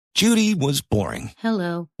Judy was boring.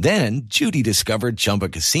 Hello. Then Judy discovered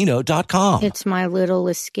ChumbaCasino.com. It's my little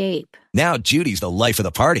escape. Now Judy's the life of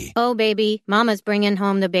the party. Oh, baby, mama's bringing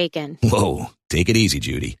home the bacon. Whoa, take it easy,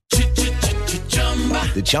 Judy.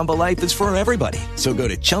 The Chumba life is for everybody. So go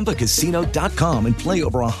to ChumbaCasino.com and play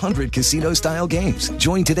over 100 casino-style games.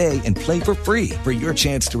 Join today and play for free for your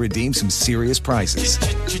chance to redeem some serious prizes.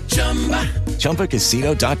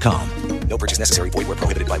 ChumbaCasino.com. No purchase necessary. Void where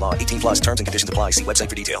prohibited by law. 18 plus terms and conditions apply. See website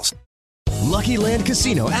for details. Lucky Land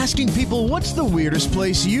Casino, asking people, what's the weirdest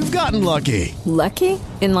place you've gotten lucky? Lucky?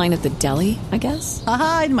 In line at the deli, I guess?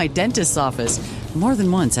 Aha, in my dentist's office. More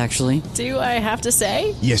than once, actually. Do I have to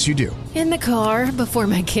say? Yes, you do. In the car before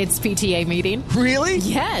my kids' PTA meeting. Really?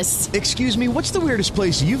 Yes. Excuse me, what's the weirdest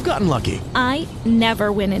place you've gotten lucky? I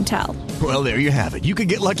never win and tell. Well, there you have it. You can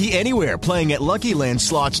get lucky anywhere, playing at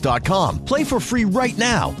LuckyLandSlots.com. Play for free right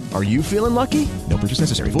now. Are you feeling lucky? No purchase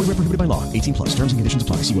necessary. Void where prohibited by law. 18 plus. Terms and conditions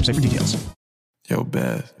apply. See website for details. Yo,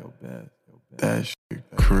 Beth. That shit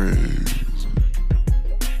crazy.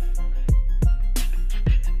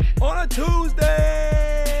 On a Tuesday,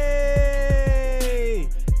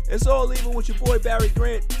 it's All Even with your boy Barry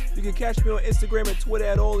Grant. You can catch me on Instagram and Twitter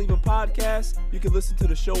at All Even Podcast. You can listen to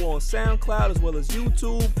the show on SoundCloud as well as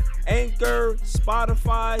YouTube, Anchor,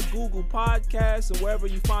 Spotify, Google Podcasts, and wherever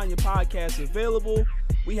you find your podcasts available.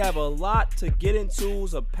 We have a lot to get into.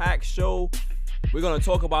 It's a packed show. We're going to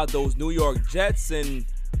talk about those New York Jets and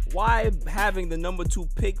why having the number 2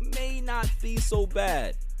 pick may not be so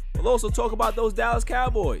bad. We'll also talk about those Dallas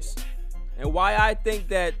Cowboys and why I think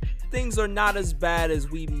that things are not as bad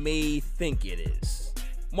as we may think it is.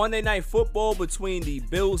 Monday Night Football between the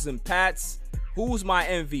Bills and Pats. Who's my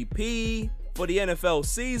MVP for the NFL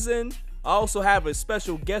season? I also have a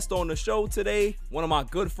special guest on the show today. One of my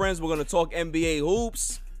good friends. We're going to talk NBA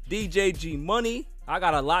hoops. DJ G Money. I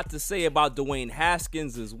got a lot to say about Dwayne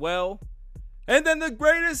Haskins as well. And then the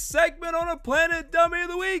greatest segment on the planet, Dummy of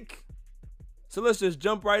the Week. So let's just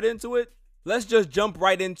jump right into it. Let's just jump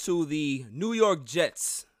right into the New York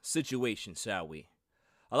Jets situation, shall we?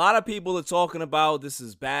 A lot of people are talking about this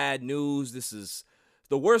is bad news. This is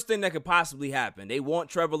the worst thing that could possibly happen. They want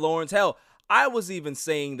Trevor Lawrence. Hell, I was even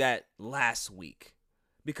saying that last week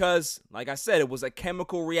because, like I said, it was a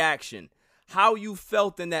chemical reaction. How you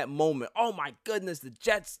felt in that moment. Oh my goodness, the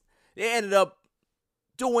Jets, they ended up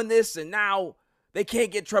doing this and now they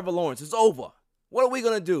can't get Trevor Lawrence. It's over. What are we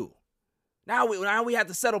going to do? Now we have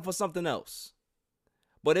to settle for something else.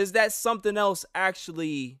 But is that something else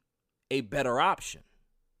actually a better option?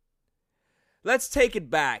 Let's take it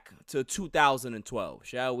back to 2012,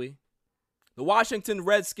 shall we? The Washington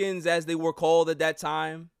Redskins, as they were called at that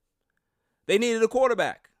time, they needed a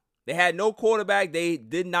quarterback. They had no quarterback. They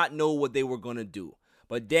did not know what they were going to do.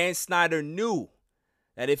 But Dan Snyder knew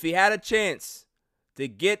that if he had a chance to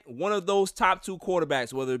get one of those top 2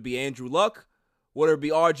 quarterbacks, whether it be Andrew Luck, whether it be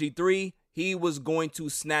RG3, he was going to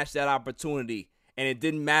snatch that opportunity, and it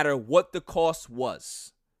didn't matter what the cost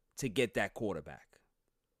was to get that quarterback.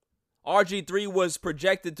 RG3 was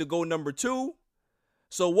projected to go number 2.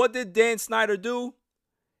 So what did Dan Snyder do?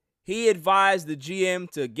 He advised the GM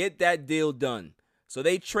to get that deal done. So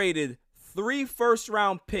they traded 3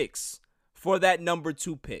 first-round picks for that number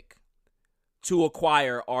 2 pick to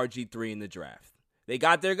acquire RG3 in the draft. They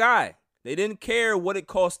got their guy. They didn't care what it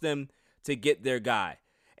cost them to get their guy.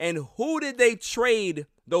 And who did they trade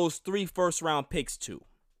those 3 first-round picks to?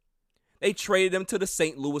 They traded them to the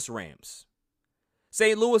St. Louis Rams.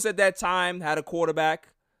 St. Louis at that time had a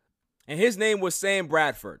quarterback, and his name was Sam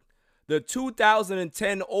Bradford, the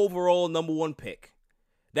 2010 overall number 1 pick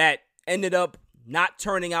that ended up not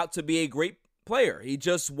turning out to be a great player. He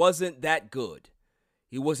just wasn't that good.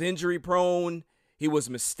 He was injury prone. He was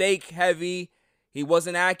mistake heavy. He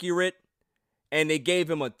wasn't accurate. And they gave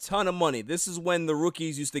him a ton of money. This is when the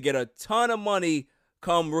rookies used to get a ton of money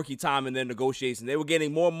come rookie time in their negotiations. They were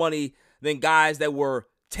getting more money than guys that were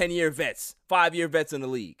 10-year vets, 5-year vets in the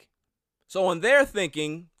league. So on their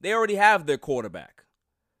thinking, they already have their quarterback.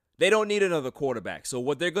 They don't need another quarterback. So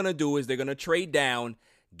what they're going to do is they're going to trade down,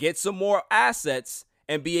 get some more assets,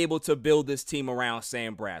 and be able to build this team around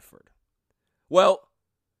Sam Bradford. Well,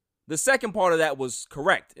 the second part of that was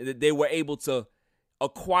correct. They were able to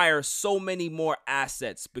acquire so many more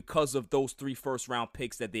assets because of those 3 first-round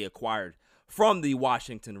picks that they acquired from the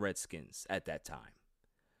Washington Redskins at that time.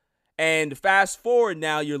 And fast forward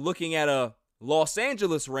now, you're looking at a Los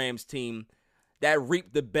Angeles Rams team that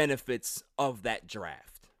reaped the benefits of that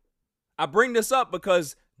draft. I bring this up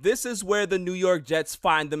because this is where the New York Jets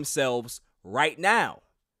find themselves right now,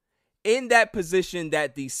 in that position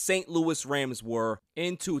that the St. Louis Rams were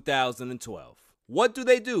in 2012. What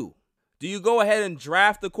do? Do you go ahead and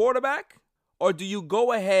draft the quarterback? Or do you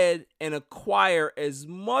go ahead and acquire as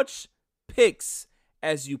much picks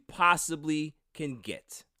as you possibly can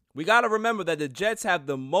get? We got to remember that the Jets have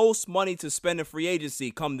the most money to spend in free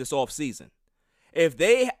agency come this offseason. If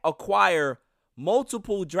they acquire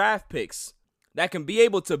multiple draft picks that can be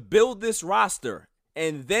able to build this roster,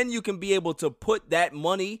 and then you can be able to put that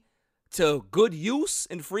money to good use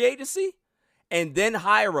in free agency, and then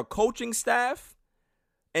hire a coaching staff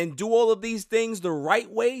and do all of these things the right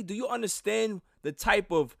way, do you understand the type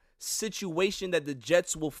of situation that the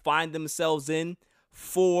Jets will find themselves in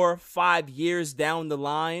 4-5 years down the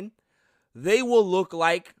line? They will look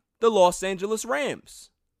like the Los Angeles Rams.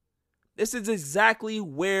 This is exactly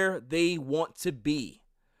where they want to be.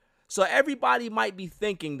 So everybody might be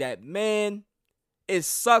thinking that, man, it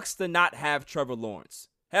sucks to not have Trevor Lawrence.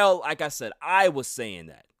 Hell, like I said, I was saying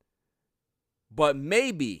that. But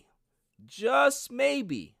maybe, just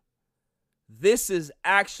maybe, this is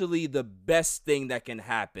actually the best thing that can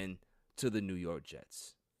happen to the New York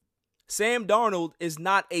Jets. Sam Darnold is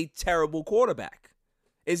not a terrible quarterback.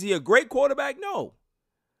 Is he a great quarterback? No.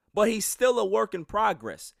 But he's still a work in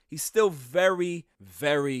progress. He's still very,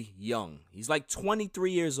 very young. He's like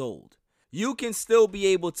 23 years old. You can still be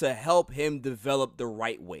able to help him develop the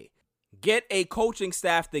right way. Get a coaching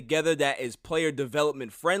staff together that is player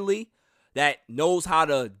development friendly, that knows how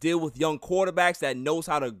to deal with young quarterbacks, that knows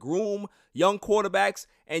how to groom young quarterbacks,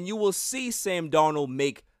 and you will see Sam Darnold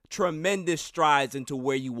make tremendous strides into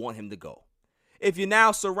where you want him to go. If you're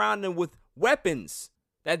now surrounded him with weapons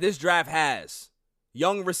that this draft has,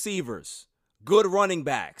 young receivers, good running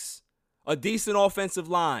backs, a decent offensive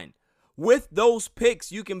line, with those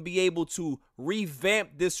picks, you can be able to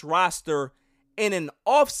revamp this roster in an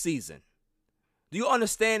offseason. Do you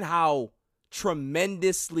understand how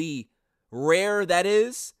tremendously rare that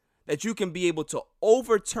is? That you can be able to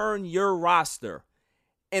overturn your roster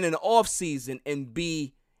in an offseason and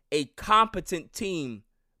be a competent team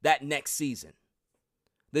that next season.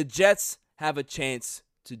 The Jets have a chance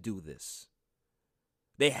to do this.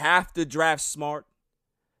 They have to draft smart.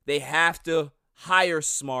 They have to hire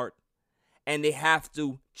smart. And they have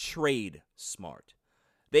to trade smart.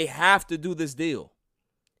 They have to do this deal.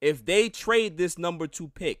 If they trade this number 2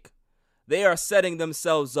 pick, they are setting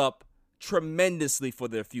themselves up tremendously for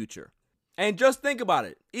their future. And just think about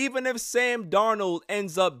it. Even if Sam Darnold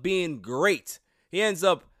ends up being great, he ends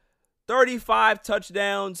up 35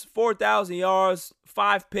 touchdowns, 4,000 yards,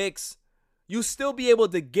 5 picks, you still be able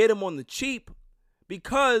to get him on the cheap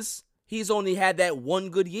because he's only had that one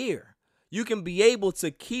good year. You can be able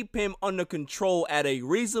to keep him under control at a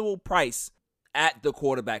reasonable price at the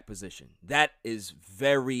quarterback position. That is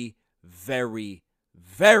very, very,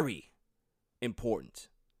 very important.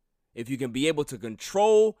 If you can be able to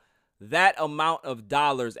control that amount of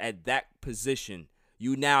dollars at that position,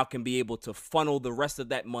 you now can be able to funnel the rest of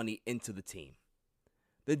that money into the team.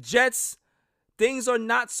 The Jets, things are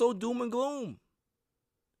not so doom and gloom.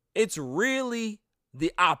 It's really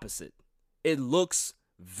the opposite. It looks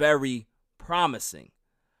very promising.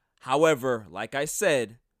 However, like I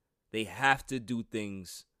said, they have to do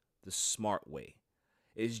things the smart way.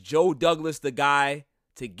 Is Joe Douglas the guy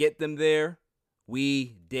to get them there?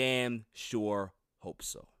 We damn sure hope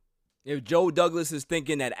so. If Joe Douglas is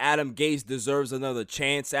thinking that Adam Gase deserves another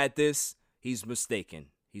chance at this, he's mistaken.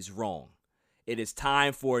 He's wrong. It is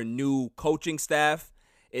time for a new coaching staff.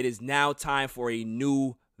 It is now time for a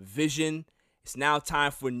new vision. It's now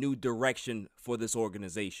time for new direction for this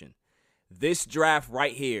organization. This draft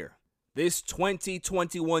right here, this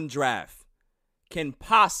 2021 draft, can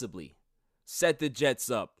possibly set the Jets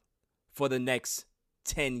up for the next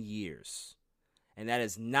 10 years. And that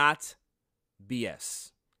is not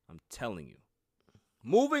BS. I'm telling you.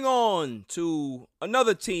 Moving on to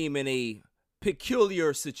another team in a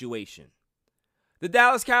peculiar situation. The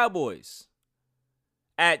Dallas Cowboys.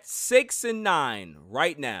 At 6-9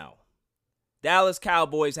 right now, Dallas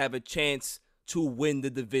Cowboys have a chance to win the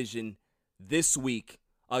division this week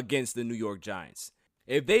against the New York Giants.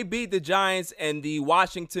 If they beat the Giants and the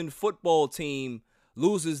Washington football team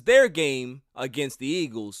loses their game against the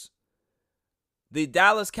Eagles, the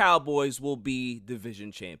Dallas Cowboys will be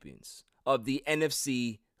division champions of the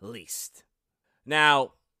NFC least.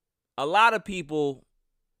 Now, a lot of people,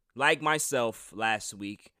 like myself last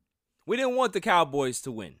week, we didn't want the Cowboys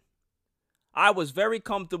to win. I was very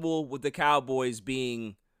comfortable with the Cowboys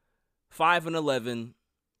being 5-11,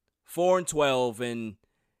 4-12, and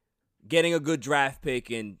getting a good draft pick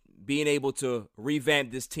and being able to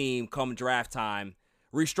revamp this team come draft time,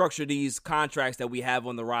 restructure these contracts that we have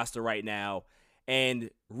on the roster right now, and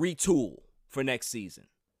retool for next season.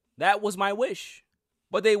 That was my wish.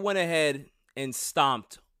 But they went ahead and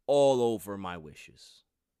stomped all over my wishes.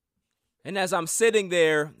 And as I'm sitting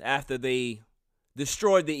there after they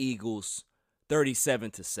destroyed the Eagles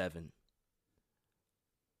 37-7,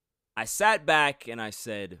 I sat back and I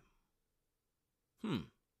said,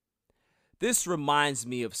 this reminds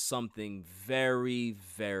me of something very,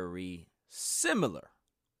 very similar.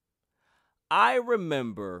 I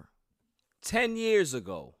remember 10 years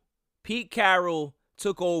ago, Pete Carroll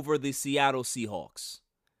took over the Seattle Seahawks.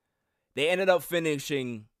 They ended up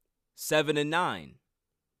finishing 7-9.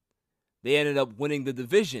 They ended up winning the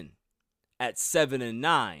division at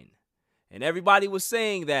 7-9. And everybody was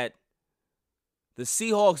saying that the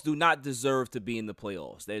Seahawks do not deserve to be in the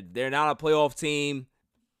playoffs. They're not a playoff team,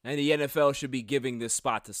 and the NFL should be giving this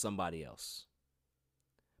spot to somebody else.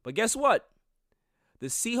 But guess what? The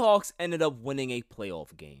Seahawks ended up winning a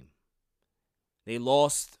playoff game. They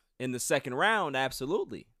lost in the second round,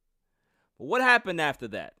 absolutely. But what happened after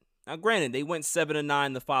that? Now, granted, they went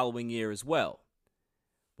 7-9 the following year as well.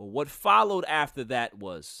 But what followed after that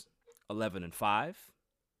was 11-5,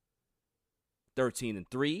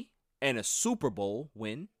 13-3, and a Super Bowl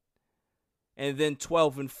win. And then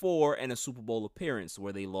 12-4 and a Super Bowl appearance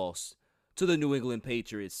where they lost to the New England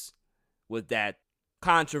Patriots with that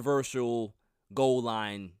controversial goal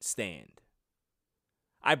line stand.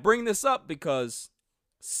 I bring this up because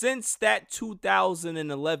since that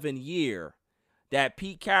 2011 year that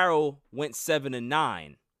Pete Carroll went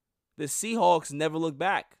 7-9, the Seahawks never looked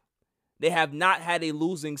back. They have not had a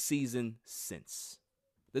losing season since.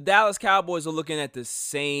 The Dallas Cowboys are looking at the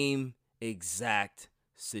same exact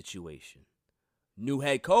situation. New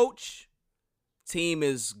head coach, team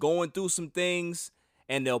is going through some things,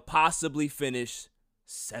 and they'll possibly finish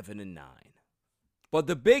 7-9. But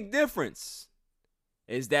the big difference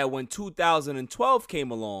is that when 2012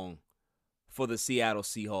 came along for the Seattle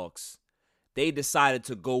Seahawks, they decided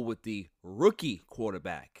to go with the rookie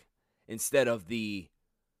quarterback instead of the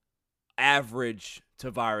average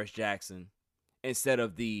Tavares Jackson, instead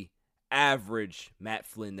of the average Matt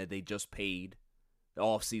Flynn that they just paid the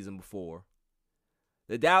offseason before.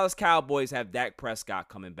 The Dallas Cowboys have Dak Prescott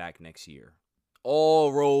coming back next year.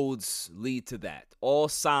 All roads lead to that. All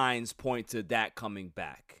signs point to Dak coming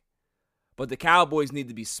back. But the Cowboys need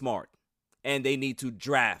to be smart, and they need to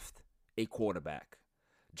draft a quarterback.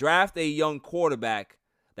 Draft a young quarterback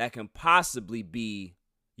that can possibly be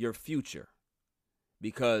your future.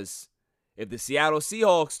 Because if the Seattle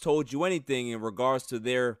Seahawks told you anything in regards to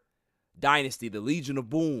their dynasty, the Legion of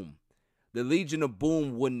Boom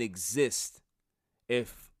wouldn't exist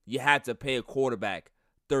if you had to pay a quarterback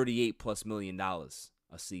 $38+ million a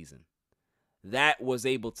season. That was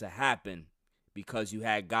able to happen because you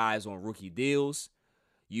had guys on rookie deals.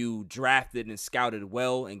 You drafted and scouted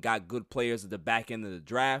well and got good players at the back end of the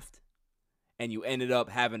draft. And you ended up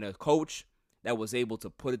having a coach that was able to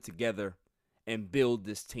put it together and build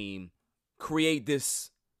this team, create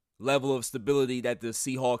this level of stability that the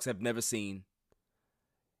Seahawks have never seen.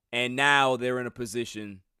 And now they're in a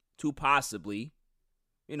position to possibly,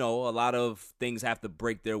 a lot of things have to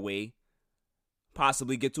break their way,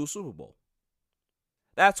 possibly get to a Super Bowl.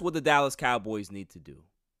 That's what the Dallas Cowboys need to do.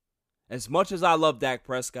 As much as I love Dak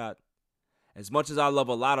Prescott, as much as I love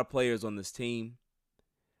a lot of players on this team,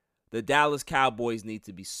 the Dallas Cowboys need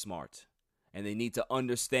to be smart. And they need to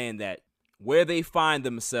understand that where they find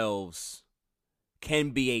themselves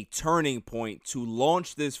can be a turning point to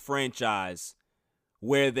launch this franchise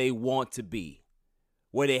where they want to be,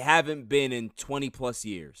 where they haven't been in 20+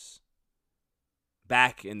 years,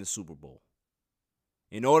 back in the Super Bowl.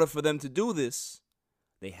 In order for them to do this,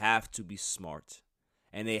 they have to be smart.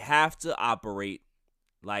 And they have to operate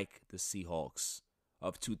like the Seahawks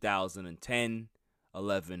of 2010,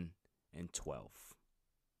 11, and 12.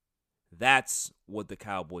 That's what the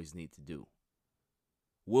Cowboys need to do.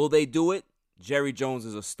 Will they do it? Jerry Jones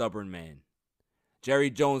is a stubborn man. Jerry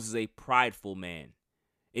Jones is a prideful man.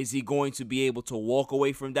 Is he going to be able to walk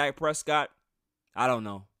away from Dak Prescott? I don't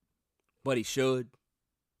know. But he should.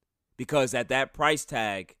 Because at that price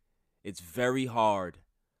tag, it's very hard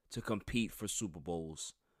to compete for Super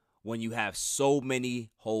Bowls when you have so many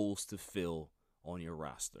holes to fill on your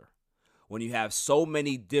roster. When you have so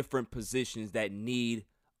many different positions that need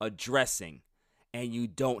addressing and you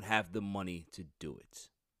don't have the money to do it.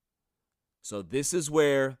 So this is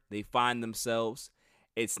where they find themselves.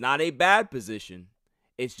 It's not a bad position.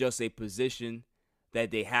 It's just a position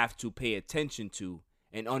that they have to pay attention to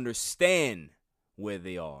and understand where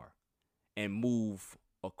they are and move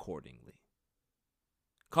accordingly.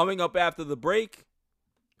 Coming up after the break,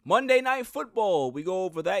 Monday Night Football. We go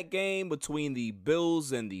over that game between the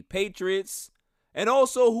Bills and the Patriots. And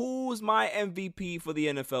also, who's my MVP for the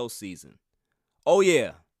NFL season? Oh,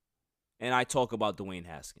 yeah. And I talk about Dwayne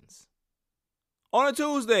Haskins. On a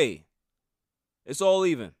Tuesday, it's all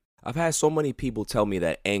even. I've had so many people tell me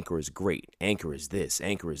that Anchor is great. Anchor is this,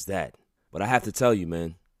 Anchor is that. But I have to tell you,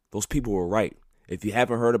 man, those people were right. If you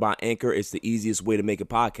haven't heard about Anchor, it's the easiest way to make a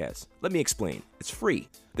podcast. Let me explain. It's free.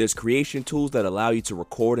 There's creation tools that allow you to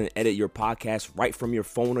record and edit your podcast right from your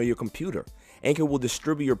phone or your computer. Anchor will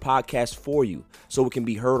distribute your podcast for you so it can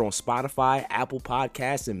be heard on Spotify, Apple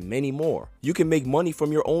Podcasts, and many more. You can make money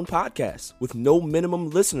from your own podcast with no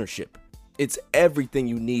minimum listenership. It's everything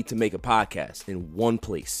you need to make a podcast in one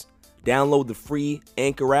place. Download the free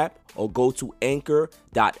Anchor app or go to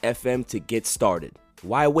anchor.fm to get started.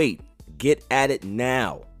 Why wait? Get at it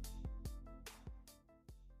now.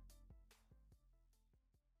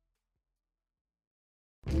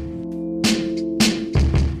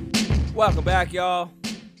 Welcome back, y'all.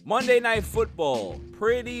 Monday Night Football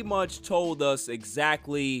pretty much told us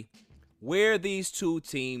exactly where these two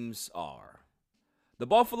teams are. The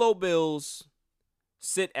Buffalo Bills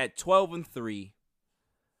sit at 12-3.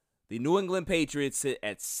 The New England Patriots sit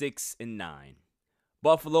at 6-9.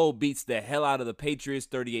 Buffalo beats the hell out of the Patriots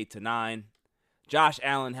 38-9. Josh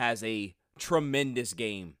Allen has a tremendous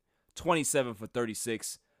game. 27 for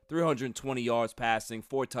 36, 320 yards passing,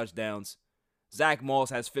 4 touchdowns. Zach Moss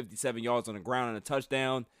has 57 yards on the ground and a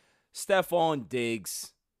touchdown. Stephon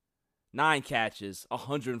Diggs, 9 catches,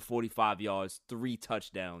 145 yards, 3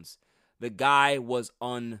 touchdowns. The guy was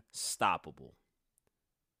unstoppable.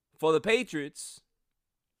 For the Patriots,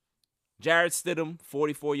 Jarrett Stidham,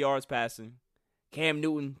 44 yards passing. Cam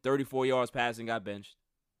Newton, 34 yards passing, got benched.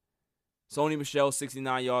 Sony Michel,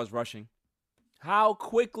 69 yards rushing. How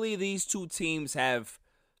quickly these two teams have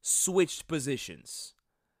switched positions.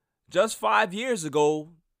 Just 5 years ago,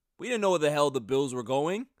 we didn't know where the hell the Bills were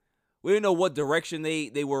going. We didn't know what direction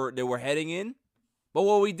they were heading in. But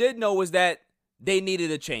what we did know was that they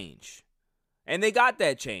needed a change. And they got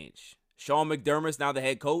that change. Sean McDermott's now the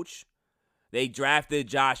head coach. They drafted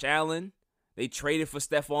Josh Allen. They traded for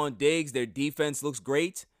Stephon Diggs. Their defense looks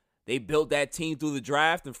great. They built that team through the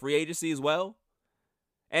draft and free agency as well.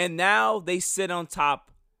 And now they sit on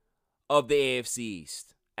top of the AFC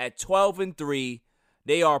East. At 12-3,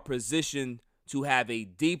 they are positioned to have a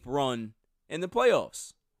deep run in the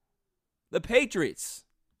playoffs. The Patriots,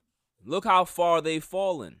 look how far they've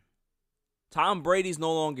fallen. Tom Brady's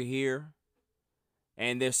no longer here,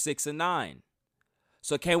 and they're 6-9.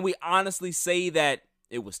 So can we honestly say that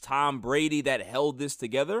it was Tom Brady that held this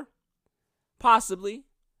together? Possibly.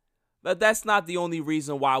 But that's not the only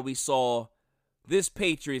reason why we saw this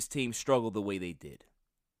Patriots team struggle the way they did.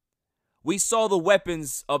 We saw the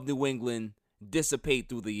weapons of New England dissipate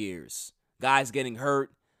through the years. Guys getting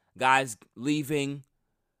hurt, guys leaving,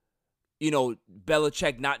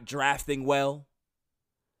 Belichick not drafting well.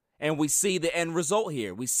 And we see the end result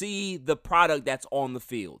here. We see the product that's on the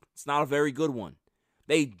field. It's not a very good one.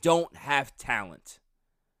 They don't have talent.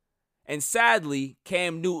 And sadly,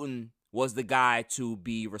 Cam Newton was the guy to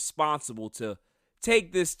be responsible to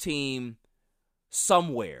take this team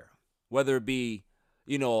somewhere, whether it be,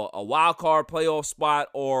 a wild card playoff spot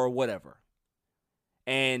or whatever.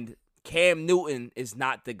 And Cam Newton is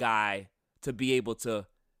not the guy to be able to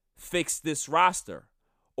fix this roster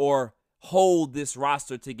or hold this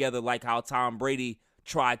roster together like how Tom Brady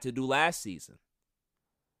tried to do last season.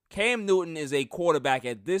 Cam Newton is a quarterback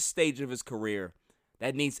at this stage of his career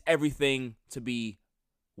that needs everything to be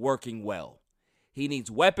working well. He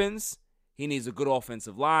needs weapons. He needs a good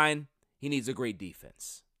offensive line. He needs a great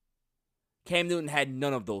defense. Cam Newton had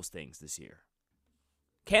none of those things this year.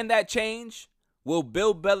 Can that change? Will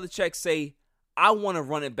Bill Belichick say, I want to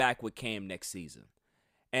run it back with Cam next season,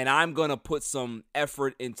 and I'm going to put some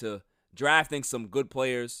effort into drafting some good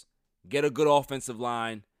players, get a good offensive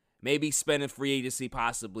line, maybe spend in free agency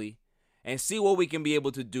possibly, and see what we can be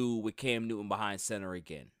able to do with Cam Newton behind center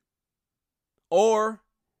again? Or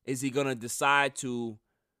is he going to decide to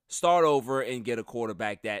start over and get a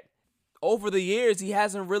quarterback that over the years he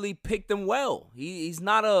hasn't really picked them well? He's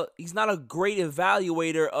not a great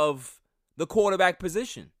evaluator of the quarterback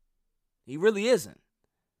position. He really isn't.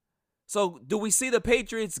 So do we see the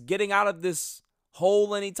Patriots getting out of this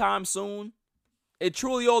hole anytime soon? It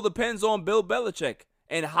truly all depends on Bill Belichick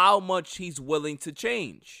and how much he's willing to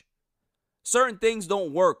change. Certain things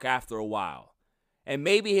don't work after a while, and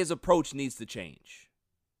maybe his approach needs to change.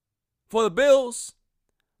 For the Bills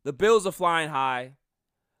are flying high.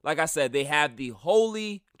 Like I said, they have the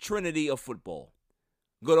holy trinity of football.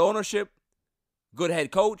 Good ownership, good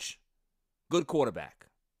head coach, good quarterback.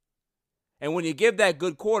 And when you give that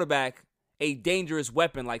good quarterback a dangerous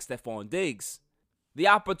weapon like Stephon Diggs, The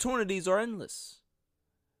opportunities are endless.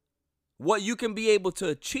 What you can be able to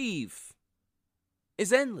achieve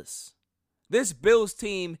is endless. This Bills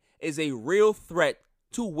team is a real threat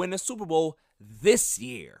to win a Super Bowl this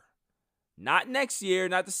year. Not next year,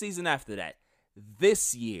 not the season after that.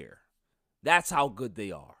 This year. That's how good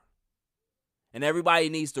they are. And everybody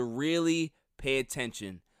needs to really pay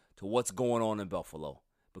attention to what's going on in Buffalo,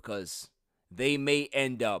 because they may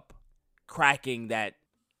end up cracking that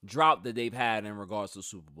drought that they've had in regards to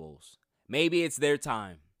Super Bowls. Maybe it's their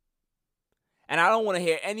time. And I don't want to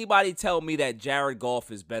hear anybody tell me that Jared Goff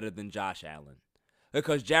is better than Josh Allen,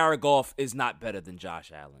 because Jared Goff is not better than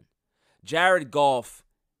Josh Allen. Jared Goff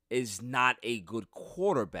is not a good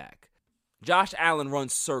quarterback. Josh Allen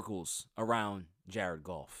runs circles around Jared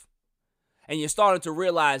Goff. And you're starting to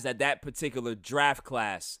realize that that particular draft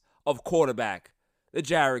class of quarterback, the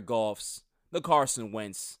Jared Goffs, the Carson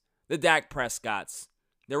Wentz, the Dak Prescotts,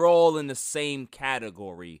 they're all in the same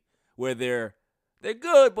category where they're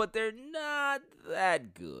good, but they're not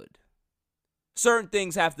that good. Certain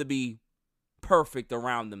things have to be perfect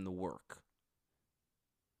around them to work.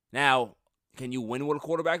 Now, can you win with a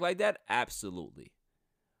quarterback like that? Absolutely.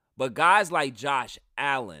 But guys like Josh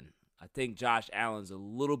Allen, I think Josh Allen's a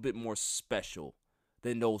little bit more special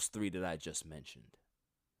than those three that I just mentioned.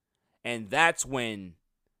 And that's when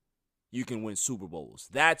you can win Super Bowls.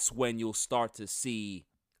 That's when you'll start to see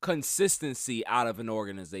consistency out of an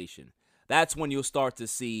organization. That's when you'll start to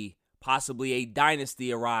see possibly a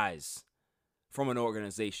dynasty arise from an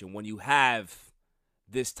organization, when you have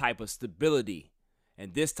this type of stability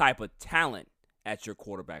and this type of talent at your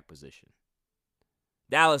quarterback position.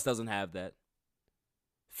 Dallas doesn't have that.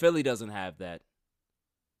 Philly doesn't have that.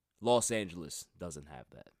 Los Angeles doesn't have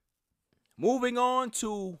that. Moving on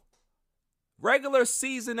to regular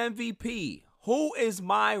season MVP. Who is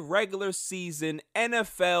my regular season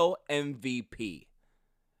NFL MVP?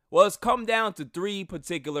 Well, it's come down to three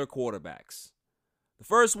particular quarterbacks. The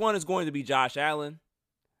first one is going to be Josh Allen.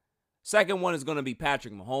 Second one is going to be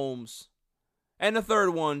Patrick Mahomes. And the third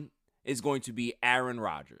one is going to be Aaron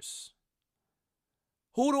Rodgers.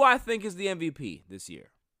 Who do I think is the MVP this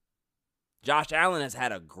year? Josh Allen has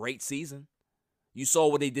had a great season. You saw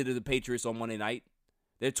what they did to the Patriots on Monday night.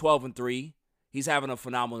 They're 12-3. He's having a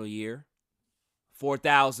phenomenal year.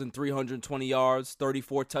 4,320 yards,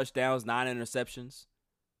 34 touchdowns, 9 interceptions.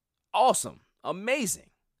 Awesome. Amazing.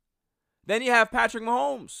 Then you have Patrick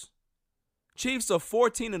Mahomes. Chiefs are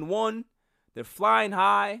 14-1. They're flying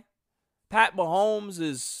high. Pat Mahomes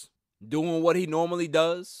is doing what he normally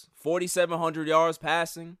does. 4,700 yards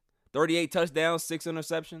passing, 38 touchdowns, 6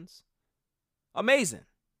 interceptions. Amazing.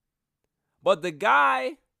 But the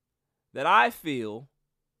guy that I feel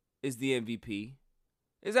is the MVP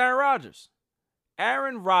is Aaron Rodgers.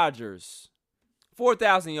 Aaron Rodgers,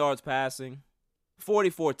 4,000 yards passing,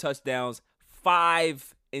 44 touchdowns,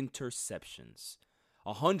 5 interceptions,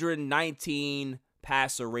 119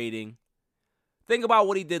 passer rating. Think about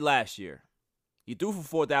what he did last year. He threw for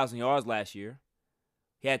 4,000 yards last year.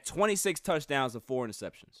 He had 26 touchdowns and 4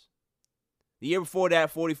 interceptions. The year before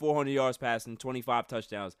that, 4,400 yards passing, 25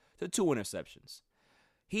 touchdowns to 2 interceptions.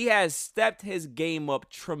 He has stepped his game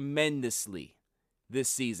up tremendously this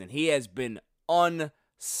season. He has been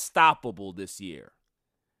unstoppable this year.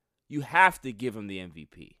 You have to give him the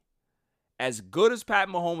MVP. As good as Pat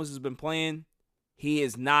Mahomes has been playing, he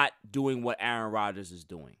is not doing what Aaron Rodgers is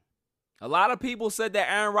doing. A lot of people said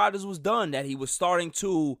that Aaron Rodgers was done, that he was starting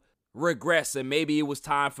to regress, and maybe it was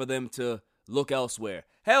time for them to look elsewhere.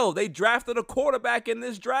 Hell, they drafted a quarterback in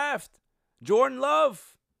this draft, Jordan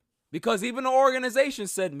Love, because even the organization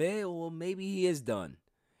said, man, well, maybe he is done.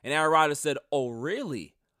 And Aaron Rodgers said, oh,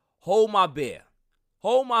 really? Hold my beer.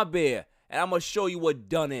 Hold my beer, and I'm going to show you what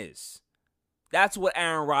done is. That's what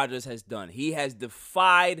Aaron Rodgers has done. He has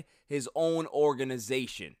defied his own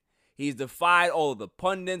organization. He's defied all of the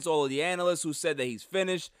pundits, all of the analysts who said that he's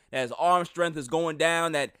finished, that his arm strength is going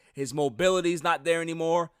down, that his mobility is not there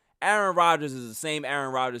anymore. Aaron Rodgers is the same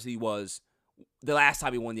Aaron Rodgers he was the last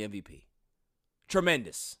time he won the MVP.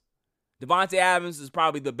 Tremendous. Devontae Adams is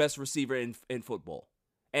probably the best receiver in football.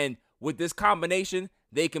 And with this combination,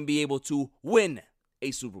 they can be able to win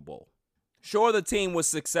a Super Bowl. Sure, the team was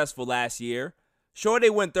successful last year. Sure, they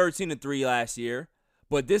went 13-3 last year.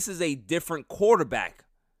 But this is a different quarterback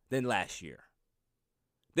than last year.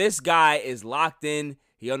 This guy is locked in.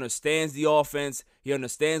 He understands the offense. He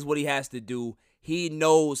understands what he has to do. He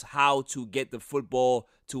knows how to get the football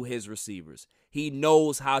to his receivers. He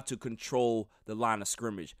knows how to control the line of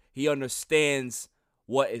scrimmage. He understands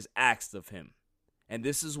what is asked of him. And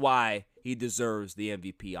this is why he deserves the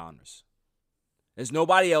MVP honors. There's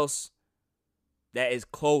nobody else that is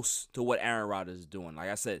close to what Aaron Rodgers is doing. Like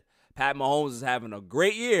I said, Pat Mahomes is having a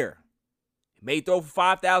great year. He may throw for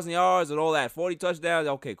 5,000 yards and all that, 40 touchdowns.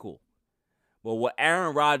 Okay, cool. But what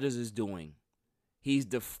Aaron Rodgers is doing, he's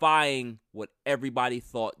defying what everybody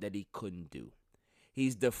thought that he couldn't do.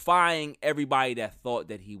 He's defying everybody that thought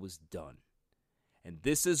that he was done. And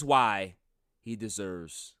this is why he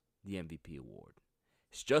deserves the MVP award.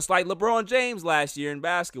 It's just like LeBron James last year in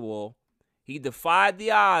basketball. He defied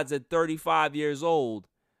the odds at 35 years old,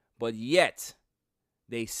 but yet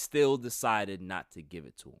they still decided not to give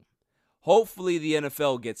it to him. Hopefully the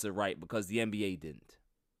NFL gets it right because the NBA didn't.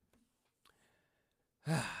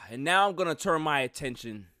 And now I'm going to turn my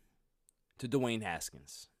attention to Dwayne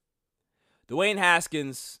Haskins. Dwayne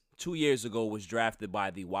Haskins, 2 years ago, was drafted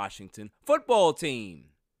by the Washington football team.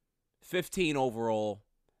 15 overall.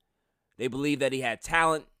 They believed that he had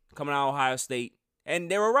talent coming out of Ohio State,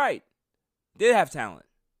 and they were right. Did have talent.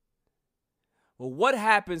 Well, what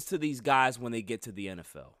happens to these guys when they get to the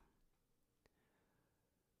NFL?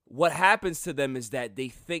 What happens to them is that they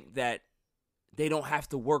think that they don't have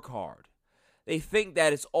to work hard. They think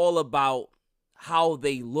that it's all about how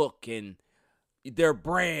they look and their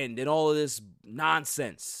brand and all of this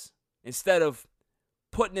nonsense, instead of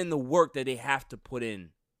putting in the work that they have to put in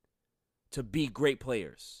to be great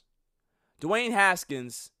players. Dwayne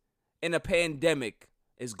Haskins, in a pandemic,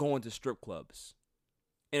 is going to strip clubs.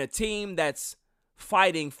 In a team that's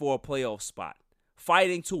fighting for a playoff spot,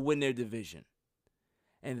 fighting to win their division.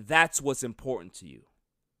 And that's what's important to you.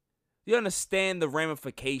 You understand the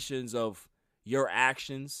ramifications of your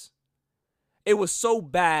actions? It was so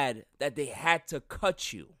bad that they had to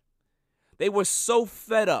cut you. They were so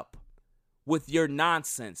fed up with your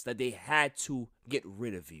nonsense that they had to get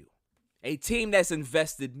rid of you. A team that's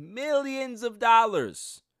invested millions of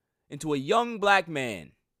dollars into a young black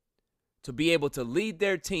man to be able to lead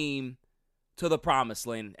their team to the promised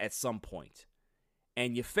land at some point.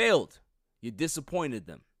 And you failed. You disappointed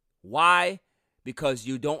them. Why? Because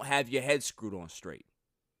you don't have your head screwed on straight.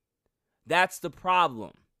 That's the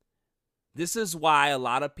problem. This is why a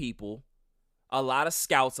lot of people, a lot of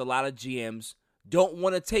scouts, a lot of GMs don't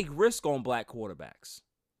want to take risk on black quarterbacks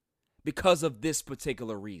because of this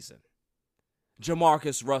particular reason.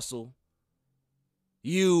 Jamarcus Russell,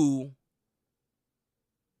 you,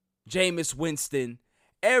 Jameis Winston,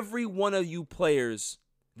 every one of you players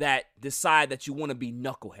that decide that you want to be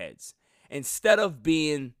knuckleheads, instead of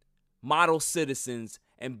being model citizens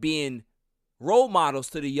and being role models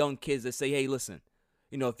to the young kids that say, hey, listen,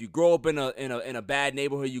 you know, if you grow up in a bad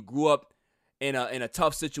neighborhood, you grew up in a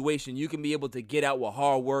tough situation, you can be able to get out with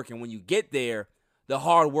hard work. And when you get there, the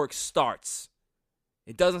hard work starts.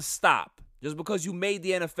 It doesn't stop. Just because you made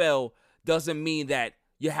the NFL doesn't mean that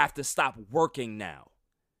you have to stop working now.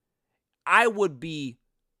 I would be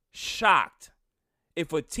shocked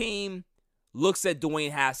if a team looks at Dwayne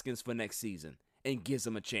Haskins for next season and gives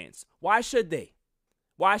him a chance. Why should they?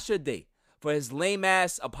 Why should they? For his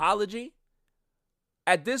lame-ass apology?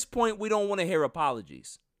 At this point, we don't want to hear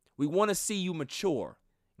apologies. We want to see you mature.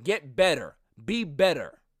 Get better. Be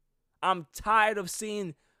better. I'm tired of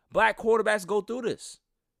seeing black quarterbacks go through this.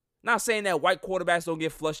 Not saying that white quarterbacks don't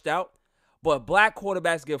get flushed out, but black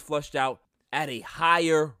quarterbacks get flushed out at a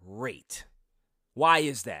higher rate. Why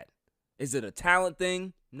is that? Is it a talent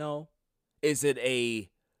thing? No. Is it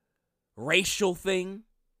a racial thing?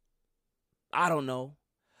 I don't know.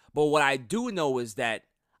 But what I do know is that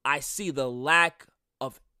I see the lack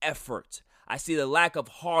of effort. I see the lack of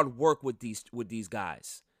hard work with these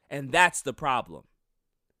guys. And that's the problem.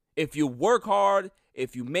 If you work hard,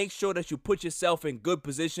 if you make sure that you put yourself in good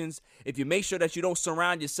positions, if you make sure that you don't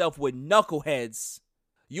surround yourself with knuckleheads,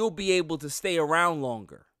 you'll be able to stay around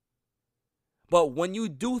longer. But when you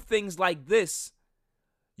do things like this,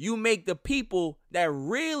 you make the people that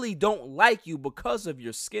really don't like you because of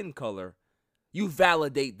your skin color, you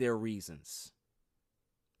validate their reasons.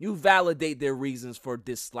 You validate their reasons for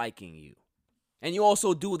disliking you. And you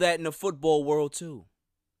also do that in the football world too.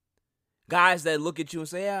 Guys that look at you and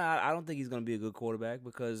say, yeah, I don't think he's going to be a good quarterback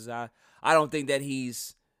because I don't think that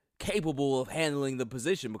he's capable of handling the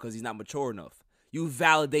position because he's not mature enough. You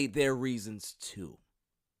validate their reasons too.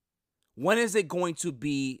 When is it going to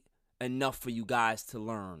be enough for you guys to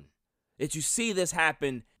learn that you see this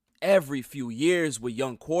happen every few years with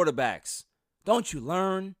young quarterbacks? Don't you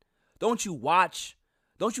learn? Don't you watch?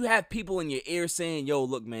 Don't you have people in your ear saying, yo,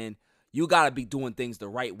 look, man, you got to be doing things the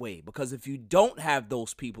right way? Because if you don't have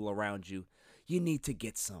those people around you, you need to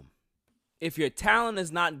get some. If your talent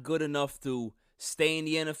is not good enough to stay in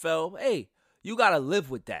the NFL, hey, you got to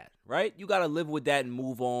live with that, right? You got to live with that and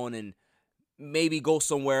move on and maybe go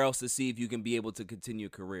somewhere else to see if you can be able to continue your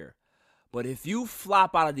career. But if you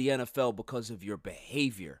flop out of the NFL because of your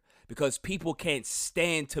behavior, because people can't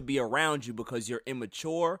stand to be around you because you're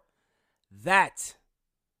immature, that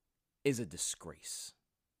is a disgrace.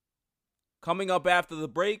 Coming up after the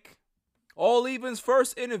break, All Even's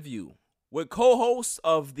first interview with co-host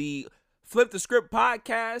of the Flip the Script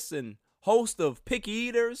podcast and host of Picky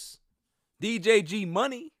Eaters, DJ G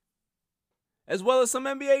Money, as well as some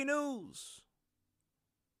NBA news.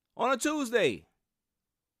 On a Tuesday,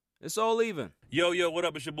 it's All Even. Yo, what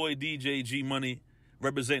up? It's your boy DJ G Money,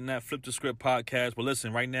 representing that Flip the Script podcast. But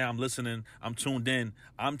listen, right now I'm listening, I'm tuned in,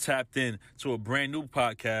 I'm tapped in to a brand new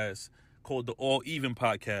podcast called the All Even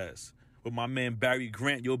Podcast with my man Barry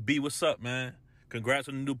Grant. Yo, B, what's up, man? Congrats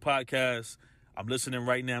on the new podcast. I'm listening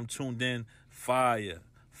right now, I'm tuned in. Fire,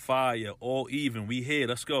 All Even. We here,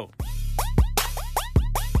 let's go.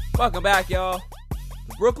 Welcome back, y'all.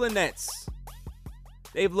 The Brooklyn Nets,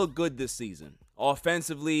 they've looked good this season.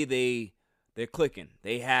 Offensively, they're clicking.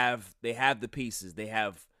 They have the pieces. They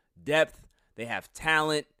have depth. They have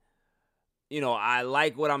talent. You know, I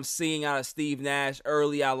like what I'm seeing out of Steve Nash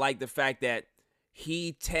early. I like the fact that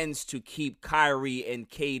he tends to keep Kyrie and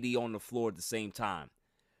KD on the floor at the same time.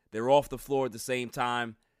 They're off the floor at the same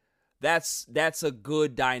time. That's a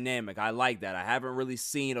good dynamic. I like that. I haven't really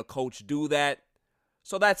seen a coach do that.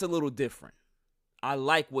 So that's a little different. I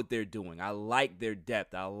like what they're doing. I like their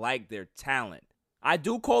depth. I like their talent. I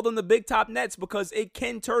do call them the Big Top Nets because it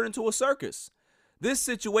can turn into a circus. This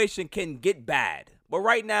situation can get bad, but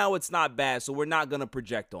right now it's not bad, so we're not going to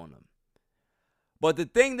project on them. But the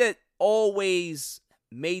thing that always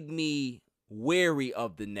made me wary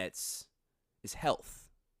of the Nets is health.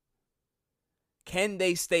 Can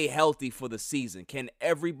they stay healthy for the season? Can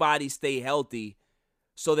everybody stay healthy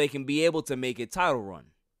so they can be able to make a title run?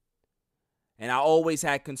 And I always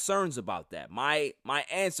had concerns about that. My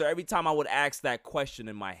answer, every time I would ask that question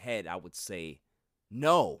in my head, I would say,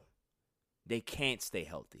 no, they can't stay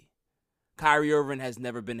healthy. Kyrie Irving has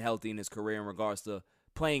never been healthy in his career in regards to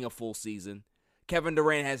playing a full season. Kevin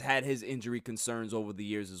Durant has had his injury concerns over the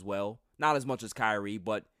years as well. Not as much as Kyrie,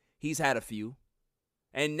 but he's had a few.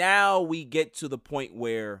 And now we get to the point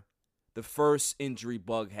where the first injury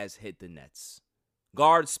bug has hit the Nets.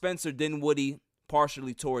 Guard Spencer Dinwiddie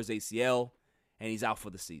partially tore his ACL, and he's out for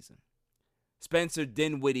the season. Spencer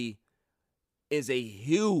Dinwiddie is a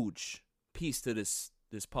huge piece to this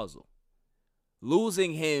puzzle.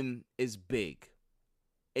 Losing him is big.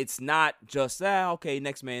 It's not just, okay,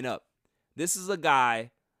 next man up. This is a guy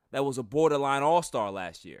that was a borderline all-star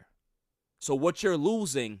last year. So what you're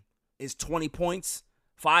losing is 20 points,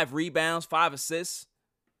 5 rebounds, 5 assists.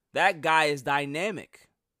 That guy is dynamic,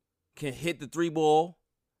 can hit the three ball.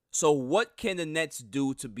 So what can the Nets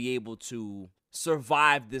do to be able to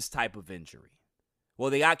survive this type of injury? Well,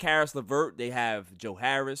 they got Karis LeVert. They have Joe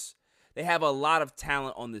Harris. They have a lot of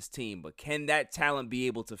talent on this team, but can that talent be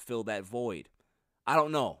able to fill that void? I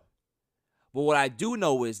don't know. But what I do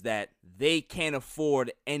know is that they can't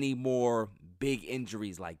afford any more big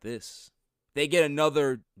injuries like this. They get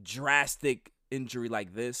another drastic injury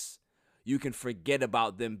like this, you can forget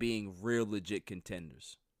about them being real legit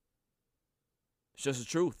contenders. It's just the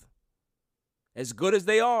truth. As good as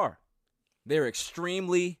they are, they're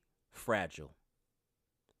extremely fragile.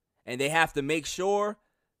 And they have to make sure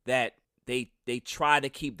that they try to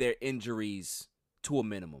keep their injuries to a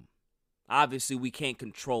minimum. Obviously, we can't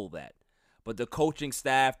control that. But the coaching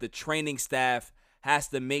staff, the training staff has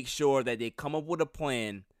to make sure that they come up with a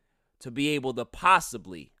plan to be able to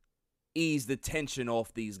possibly ease the tension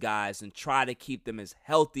off these guys and try to keep them as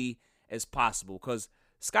healthy as possible. Because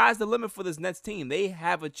sky's the limit for this Nets team. They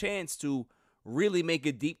have a chance to really make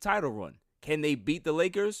a deep title run. Can they beat the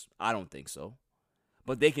Lakers? I don't think so.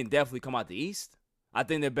 But they can definitely come out the East. I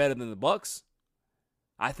think they're better than the Bucks.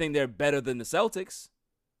 I think they're better than the Celtics.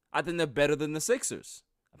 I think they're better than the Sixers.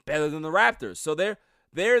 Better than the Raptors. So they're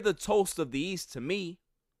the toast of the East to me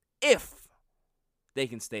if they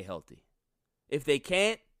can stay healthy. If they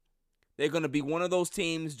can't, they're going to be one of those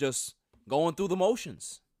teams just going through the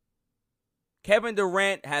motions. Kevin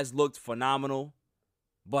Durant has looked phenomenal,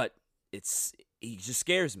 but he just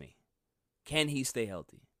scares me. Can he stay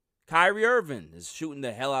healthy? Kyrie Irving is shooting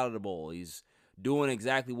the hell out of the ball. He's doing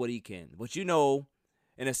exactly what he can. But you know,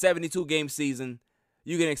 in a 72-game season,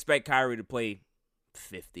 you can expect Kyrie to play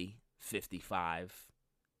 50, 55.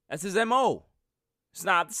 That's his MO. It's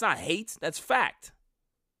not hate. That's fact.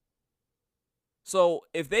 So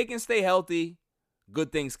if they can stay healthy,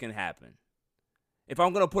 good things can happen. If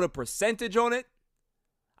I'm going to put a percentage on it,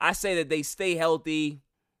 I say that they stay healthy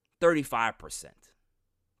 35%.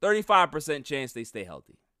 35% chance they stay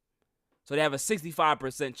healthy. So they have a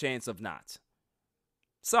 65% chance of not.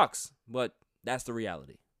 Sucks, but that's the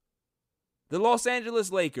reality. The Los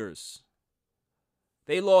Angeles Lakers,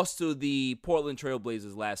 they lost to the Portland Trail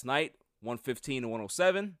Blazers last night,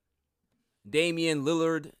 115-107. Damian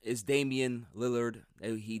Lillard is Damian Lillard.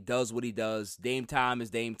 He does what he does. Dame time is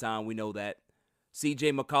Dame time. We know that.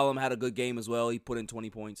 CJ McCollum had a good game as well. He put in 20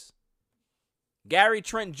 points. Gary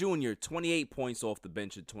Trent Jr., 28 points off the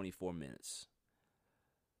bench in 24 minutes.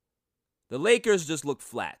 The Lakers just look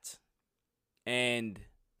flat. And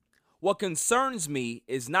what concerns me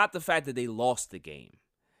is not the fact that they lost the game.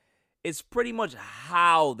 It's pretty much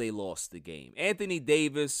how they lost the game. Anthony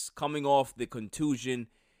Davis, coming off the contusion,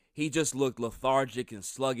 he just looked lethargic and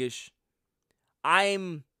sluggish.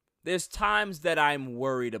 There's times that I'm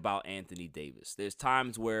worried about Anthony Davis. There's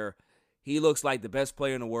times where he looks like the best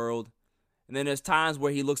player in the world. And then there's times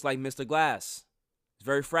where he looks like Mr. Glass. He's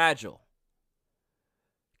very fragile.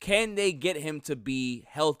 Can they get him to be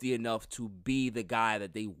healthy enough to be the guy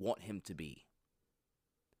that they want him to be?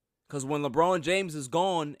 Because when LeBron James is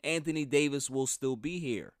gone, Anthony Davis will still be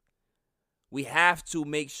here. We have to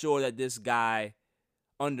make sure that this guy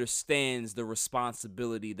understands the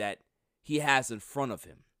responsibility that he has in front of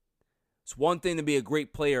him. It's one thing to be a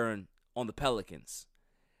great player on the Pelicans.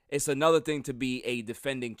 It's another thing to be a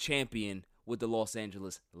defending champion with the Los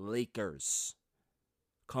Angeles Lakers.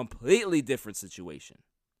 Completely different situation.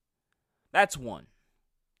 That's one.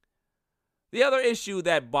 The other issue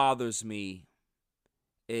that bothers me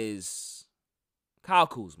is Kyle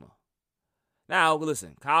Kuzma. Now,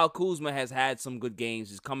 listen, Kyle Kuzma has had some good games.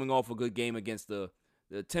 He's coming off a good game against the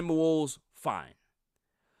Timberwolves. Fine.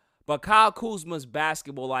 But Kyle Kuzma's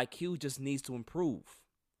basketball IQ just needs to improve.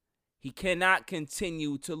 He cannot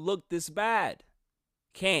continue to look this bad.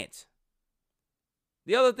 Can't.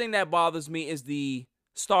 The other thing that bothers me is the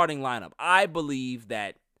starting lineup. I believe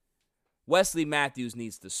that Wesley Matthews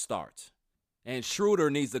needs to start, and Schroeder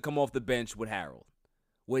needs to come off the bench with Harold.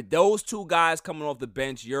 With those two guys coming off the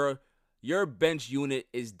bench, your bench unit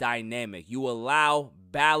is dynamic. You allow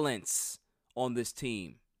balance on this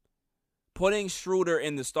team. Putting Schroeder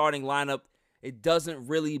in the starting lineup, it doesn't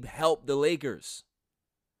really help the Lakers.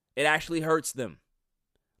 It actually hurts them.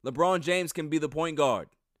 LeBron James can be the point guard.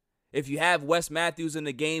 If you have Wes Matthews in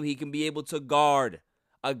the game, he can be able to guard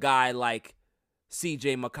a guy like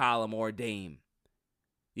CJ McCollum or Dame.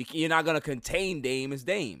 You're not going to contain Dame as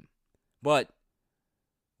Dame. But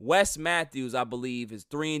Wes Matthews, I believe, is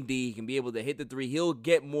 3-and-D. He can be able to hit the three. He'll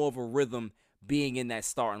get more of a rhythm being in that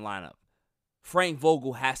starting lineup. Frank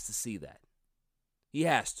Vogel has to see that. He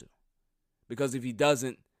has to. Because if he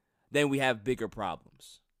doesn't, then we have bigger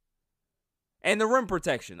problems. And the rim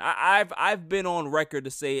protection. I've been on record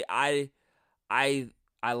to say I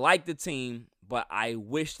like the team, but I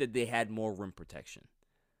wish that they had more rim protection.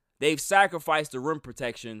 They've sacrificed the rim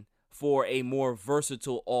protection for a more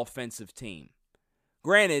versatile offensive team.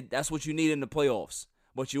 Granted, that's what you need in the playoffs,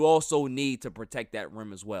 but you also need to protect that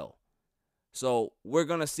rim as well. So we're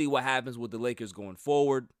going to see what happens with the Lakers going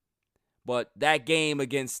forward. But that game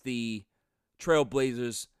against the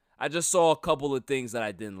Trailblazers, I just saw a couple of things that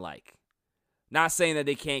I didn't like. Not saying that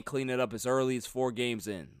they can't clean it up as early as 4 games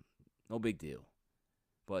in. No big deal.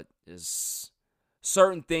 But there's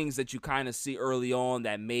certain things that you kind of see early on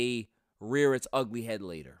that may rear its ugly head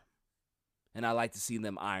later. And I like to see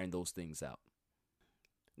them iron those things out.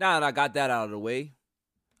 Now that I got that out of the way,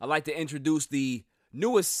 I'd like to introduce the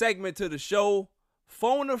newest segment to the show,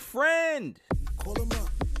 Phone a Friend. Call him up,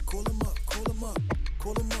 call him up, call him up,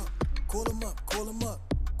 call him up, call him up, call him up,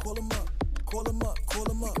 call him up, call him up, call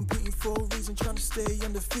him up. Competing for a reason, trying to stay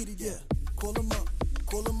undefeated, yeah. Call him up,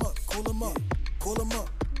 call him up, call him up, call him up,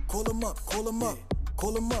 call him up, call him up,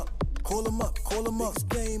 call him up, call him up, call him up. Next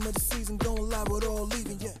game of the season, don't lie with all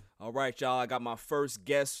leaving, yeah. All right, y'all, I got my first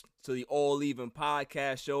guest to the All Even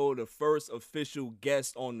podcast show, the first official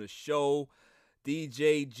guest on the show,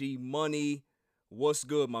 DJ G Money. What's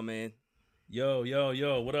good, my man? Yo,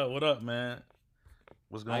 what up, man?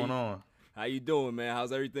 What's going on? How you doing, man?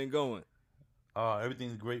 How's everything going?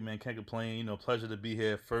 Everything's great, man. Can't complain. Pleasure to be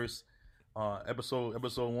here. First episode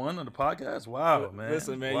 1 of the podcast. Wow, man.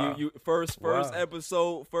 Listen, man, wow. you first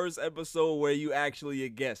episode where you actually a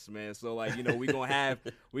guest, man. So we gonna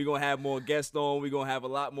have more guests on. We gonna have a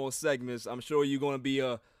lot more segments. I'm sure you're gonna be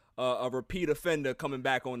a repeat offender coming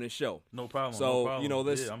back on this show. No problem. So no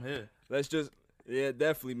problem. I'm here. Let's just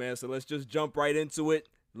definitely, man. So let's just jump right into it.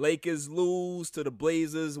 Lakers lose to the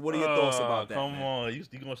Blazers. What are your thoughts about that? Come on, you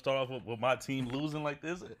gonna start off with my team losing like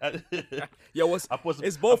this? Yo,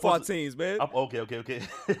 it's both our teams, man. Okay.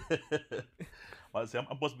 I'm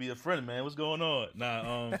supposed to be a friend, man. What's going on?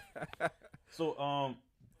 Nah,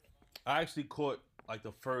 I actually caught like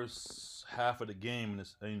the first half of the game, and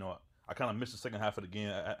it's, you know, I kind of missed the second half of the game.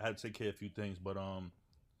 I had to take care of a few things, but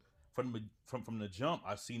from the jump,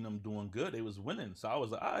 I seen them doing good. They was winning, so I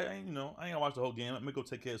was like, I ain't gonna watch the whole game. Let me go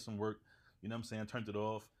take care of some work. You know what I'm saying? I turned it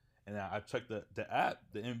off, and I checked the app,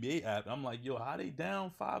 the NBA app. And I'm like, yo, how they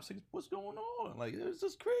down 5-6? What's going on? Like, it was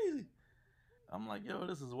just crazy. I'm like, yo,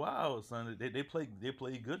 this is wild, son. They played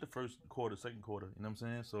good the first quarter, second quarter. You know what I'm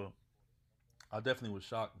saying? So I definitely was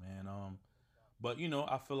shocked, man. But you know,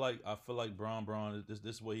 I feel like Bron, this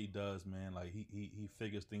is what he does, man. Like he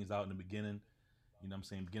figures things out in the beginning. You know what I'm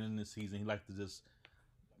saying? Beginning of the season, he like to just,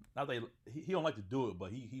 not that he don't like to do it,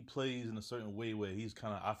 but he plays in a certain way where he's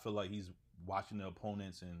kind of, I feel like he's watching the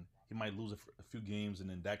opponents, and he might lose a few games, and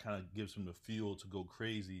then that kind of gives him the fuel to go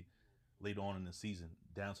crazy later on in the season,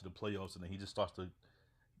 down to the playoffs, and then he just starts to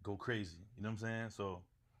go crazy. You know what I'm saying? So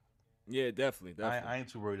yeah, definitely. I ain't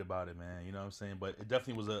too worried about it, man. You know what I'm saying? But it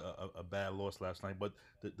definitely was a bad loss last night. But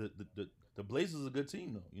the Blazers is a good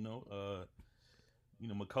team, though. You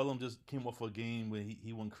know, McCollum just came off a game where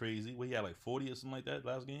he went crazy. Where he had like 40 or something like that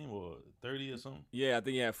last game, or 30 or something. Yeah, I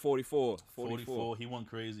think he had 44. 44. He went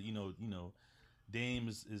crazy. You know, Dame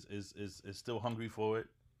is still hungry for it.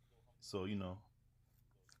 So you know,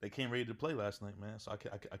 they came ready to play last night, man. So I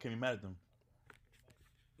can't be mad at them.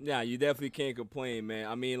 Yeah, you definitely can't complain, man.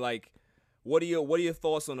 I mean, like, what are your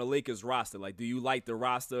thoughts on the Lakers roster? Like, do you like the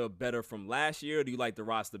roster better from last year, or do you like the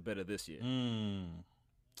roster better this year?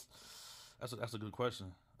 That's a good question.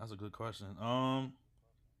 That's a good question.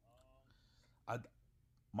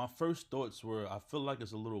 My first thoughts were, I feel like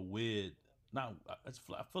it's a little weird. I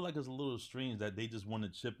feel like it's a little strange that they just want to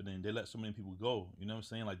chip it in. They let so many people go. You know what I'm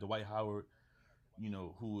saying? Like Dwight Howard, you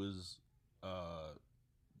know, who is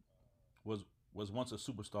was once a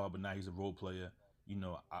superstar, but now he's a role player. You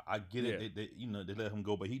know, I get it. They let him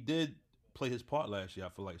go, but he did play his part last year. I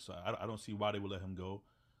feel like, so I don't see why they would let him go.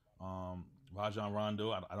 Rajon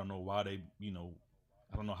Rondo, I don't know why they,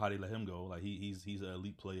 I don't know how they let him go. Like he's an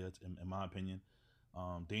elite player in my opinion.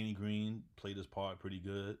 Danny Green played his part pretty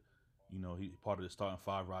good. You know, he's part of the starting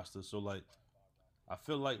 5 roster. So like, I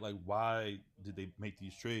feel like why did they make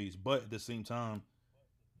these trades? But at the same time,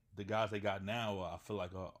 the guys they got now, I feel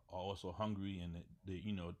like are also hungry, and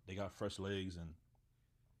they got fresh legs, and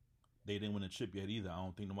they didn't win a chip yet either. I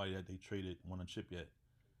don't think nobody that they traded won a chip yet.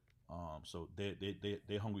 So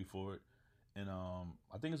they're hungry for it, and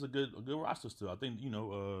I think it's a good roster still. I think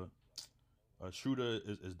Schroeder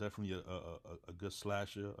is definitely a good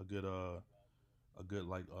slasher, a good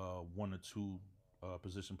like 1 or 2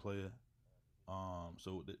 position player.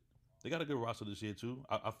 So they got a good roster this year too.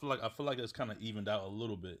 I feel like it's kind of evened out a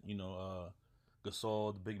little bit.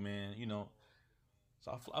 Gasol, the big man.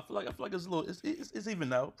 So I feel like it's a little it's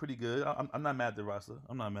evened out pretty good. I'm not mad at the roster.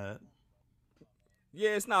 I'm not mad.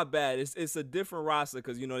 Yeah, it's not bad. It's a different roster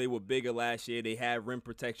because they were bigger last year. They had rim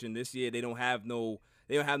protection. This year they don't have no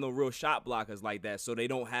real shot blockers like that. So they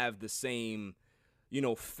don't have the same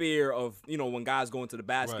fear of when guys go into the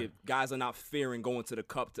basket. Right. Guys are not fearing going to the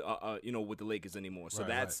cup to with the Lakers anymore. So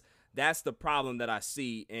that's the problem that I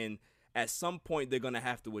see, and at some point they're gonna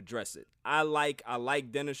have to address it. I like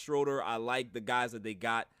Dennis Schroeder. I like the guys that they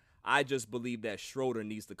got. I just believe that Schroeder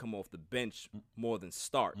needs to come off the bench more than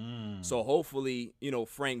start. So hopefully,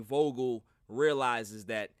 Frank Vogel realizes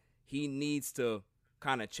that he needs to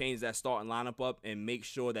kind of change that starting lineup up and make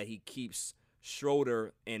sure that he keeps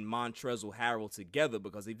Schroeder and Montrezl Harrell together,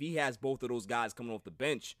 because if he has both of those guys coming off the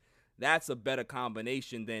bench, that's a better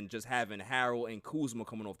combination than just having Harrell and Kuzma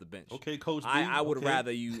coming off the bench. Okay, Coach B. I would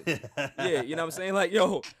rather you yeah, you know what I'm saying? Like,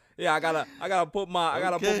 yo, yeah, I gotta put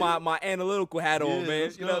my analytical hat on,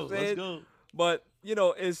 man. You know what I'm saying? Let's go. But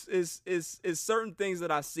it's certain things that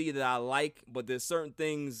I see that I like, but there's certain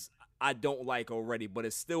things I don't like already. But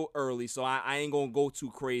it's still early, so I ain't gonna go too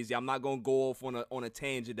crazy. I'm not gonna go off on a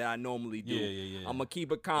tangent that I normally do. Yeah. I'm gonna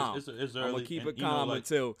keep it calm. It's early. I'm gonna keep it calm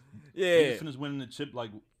until they finished winning the chip like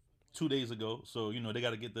 2 days ago, so they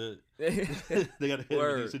got to get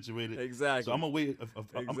everything situated. Exactly. So I'm gonna wait.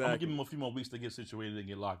 I'm gonna give them a few more weeks to get situated and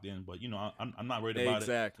get locked in. But I'm not worried about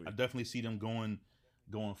it. I definitely see them going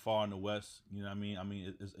far in the West. You know what I mean? I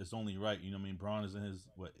mean it's only right. You know what I mean? Bron is in his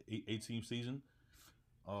 18th season.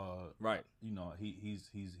 Right.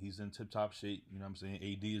 He's in tip top shape. You know what I'm saying?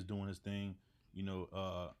 AD is doing his thing.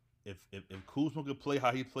 If Kuzma could play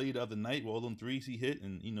how he played the other night with all them threes he hit,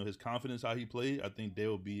 and his confidence how he played, I think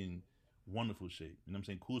they'll be in wonderful shape. You know what I'm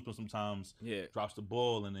saying? Kuzma sometimes drops the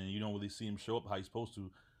ball, and then you don't really see him show up how he's supposed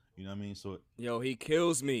to. You know what I mean? So he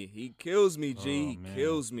kills me. He kills me, G. He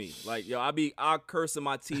kills me. Like, I'll cursing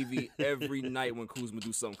my TV every night when Kuzma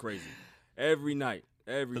do something crazy. Every night.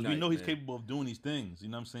 Every night. we know he's man. capable of doing these things. You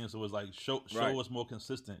know what I'm saying? So it's like show Right. us more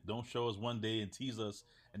consistent. Don't show us one day and tease us,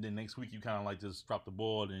 and then next week you kind of like just drop the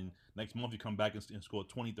ball, and next month you come back and score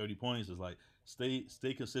 20, 30 points. It's like stay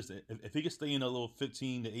consistent. If he could stay in a little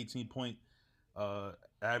 15 to 18 point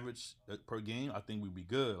average per game, I think we'd be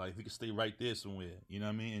good. Like if he could stay right there somewhere, you know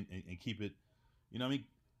what I mean, and keep it, you know what I mean.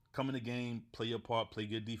 Come in the game, play your part, play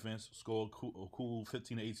good defense, score a cool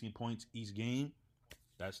 15 to 18 points each game.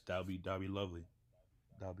 That'll be lovely.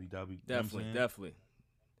 That'll be Definitely.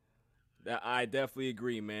 I definitely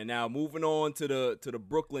agree, man. Now moving on to the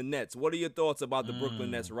Brooklyn Nets. What are your thoughts about the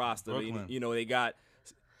Brooklyn Nets roster? Brooklyn. You know, they got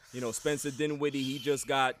Spencer Dinwiddie. He just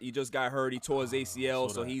got hurt. He tore his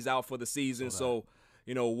ACL, so he's out for the season. So,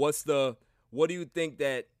 what do you think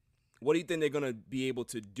they're going to be able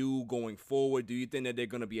to do going forward? Do you think that they're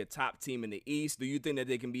going to be a top team in the East? Do you think that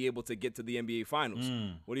they can be able to get to the NBA Finals?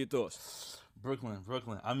 What are your thoughts? Brooklyn.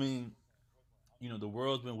 I mean, the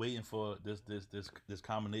world's been waiting for this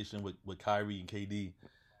combination with Kyrie and KD.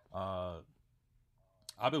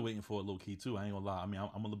 I've been waiting for it low key too. I ain't gonna lie. I mean,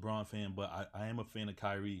 I'm a LeBron fan, but I am a fan of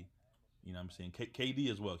Kyrie. You know what I'm saying?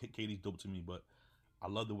 KD as well. KD's dope to me, but I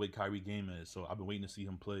love the way Kyrie game is. So I've been waiting to see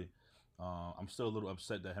him play. I'm still a little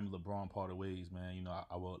upset that him and LeBron parted ways, man.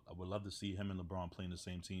 I would love to see him and LeBron playing the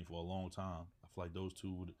same team for a long time. I feel like those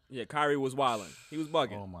two would. Yeah, Kyrie was wilding. He was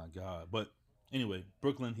bugging. Oh my God! But anyway,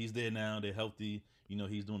 Brooklyn, he's there now. They're healthy.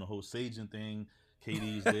 He's doing the whole saging thing.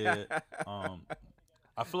 KD's there.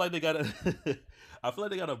 I feel like they got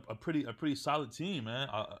a pretty solid team, man.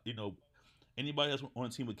 Anybody that's on a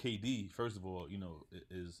team with KD, first of all,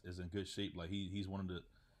 is in good shape. Like he's one of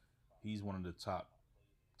the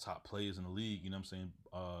top players in the league. You know what I'm saying?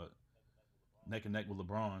 Neck and neck with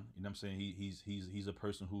LeBron. You know what I'm saying? He's a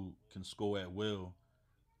person who can score at will.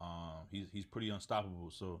 He's pretty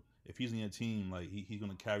unstoppable. So if he's in your team, like he's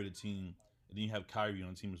gonna carry the team. And then you have Kyrie on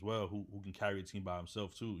the team as well, who can carry a team by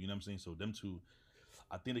himself too. You know what I'm saying? So them two,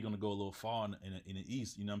 I think they're gonna go a little far in the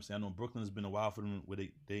East. You know what I'm saying? I know Brooklyn's been a while for them where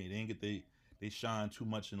they didn't get they shine too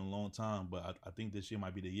much in a long time, but I think this year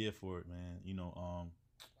might be the year for it, man.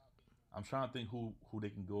 I'm trying to think who they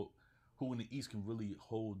can go, who in the East can really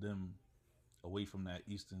hold them away from that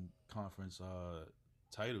Eastern Conference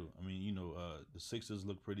title. I mean, the Sixers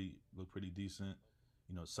look pretty decent.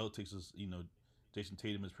 Celtics is Jason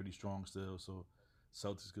Tatum is pretty strong still, so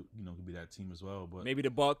Celtics could be that team as well. But maybe the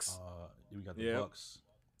Bucks. We got the Bucks.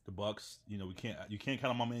 The Bucks. You can't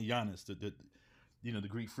count on my man Giannis. The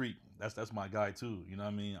Greek Freak. That's my guy too. You know what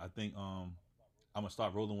I mean? I think I'm gonna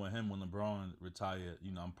start rolling with him when LeBron retired.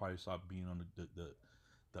 I'm probably start being on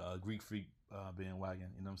the Greek Freak bandwagon.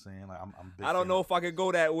 You know what I'm saying? Like I'm big I don't know if I could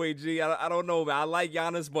go that way, G. I don't know, man. I like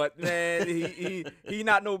Giannis, but man, he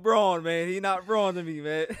not no Braun, man. He not Braun to me,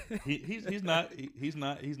 man. He's not.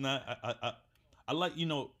 I like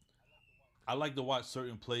I like to watch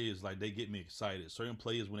certain players, like they get me excited. Certain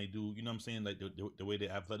players when they do, you know what I'm saying, like the way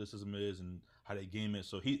their athleticism is and how they game is.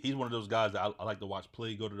 So he's one of those guys that I like to watch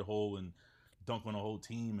play, go to the hole and dunk on the whole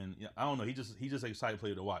team. And I don't know, he just an exciting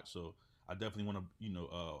player to watch. So I definitely want to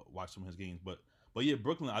watch some of his games. But yeah,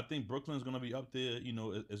 Brooklyn. I think Brooklyn's gonna be up there.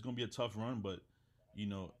 It's gonna be a tough run. But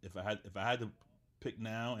if I had to pick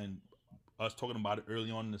now, and us talking about it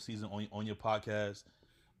early on in the season on your podcast,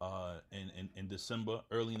 in December,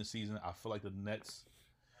 early in the season, I feel like the Nets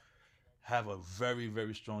have a very,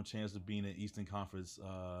 very strong chance of being an Eastern Conference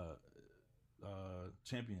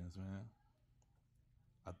champions, man.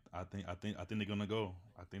 I think they're gonna go.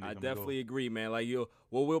 I definitely agree, man. Like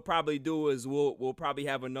what we'll probably do is we'll probably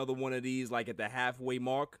have another one of these like at the halfway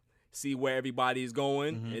mark, see where everybody's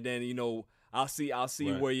going, and then I'll see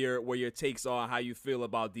right. where your takes are, how you feel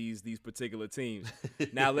about these particular teams.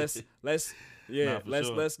 Now let's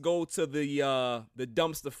go to the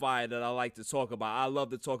dumpster fire that I like to talk about. I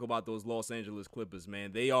love to talk about those Los Angeles Clippers,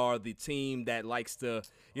 man. They are the team that likes to,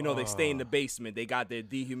 they stay in the basement. They got their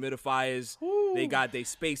dehumidifiers. Woo. They got their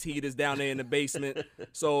space heaters down there in the basement.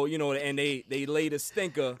 So, and they laid a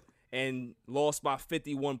stinker and lost by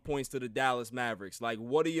 51 points to the Dallas Mavericks. Like,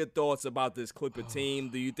 what are your thoughts about this Clipper team?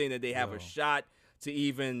 Do you think that they have a shot to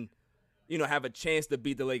even, have a chance to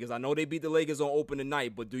beat the Lakers? I know they beat the Lakers on opening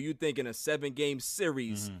night, but do you think in a 7-game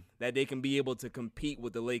series that they can be able to compete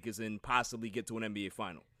with the Lakers and possibly get to an NBA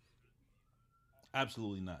final?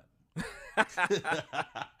 Absolutely not.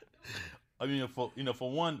 I mean, for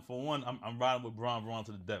one, I'm riding with Braun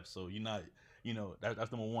to the depths. So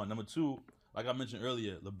that's number one. Number two, like I mentioned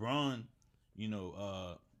earlier, LeBron,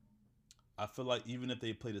 I feel like even if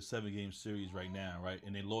they played a 7-game series right now, right,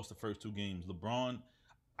 and they lost the first 2 games, LeBron,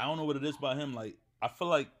 I don't know what it is about him. Like, I feel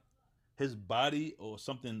like his body or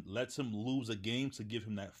something lets him lose a game to give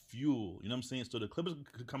him that fuel. You know what I'm saying? So the Clippers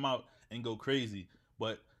could come out and go crazy,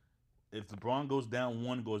 but if LeBron goes down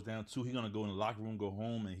 1, goes down 2, he's gonna go in the locker room, go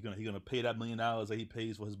home, and he's gonna pay that $1 million that he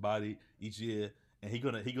pays for his body each year, and he's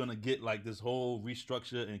gonna get like this whole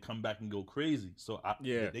restructure and come back and go crazy. So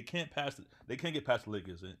they can't pass it. They can't get past the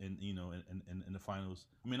Lakers in the finals.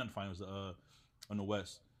 I mean, not the finals, in the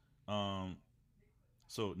West.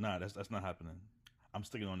 So nah, that's not happening. I'm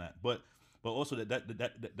sticking on that. But also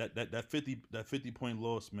that 50 point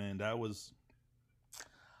loss, man, that was,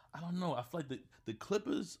 I don't know. I feel like the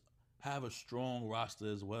Clippers have a strong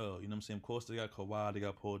roster as well. You know what I'm saying? Of course, they got Kawhi, they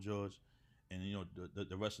got Paul George, and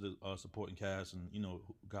the rest of the supporting cast, and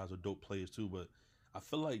guys are dope players too. But I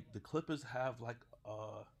feel like the Clippers have like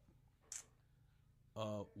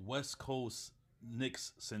West Coast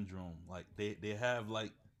Knicks syndrome. Like they have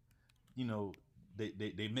like,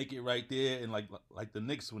 they make it right there, and like the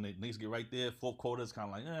Knicks, when the Knicks get right there, fourth quarter is kind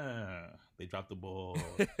of like they drop the ball.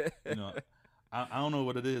 I don't know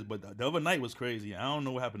what it is, but the other night was crazy. I don't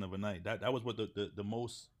know what happened the other night. That was what the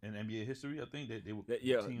most in NBA history. I think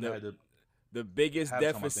the biggest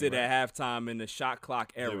deficit at halftime in the shot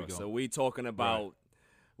clock era. So we're talking about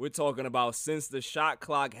since the shot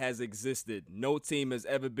clock has existed, no team has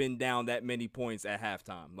ever been down that many points at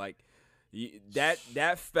halftime. Like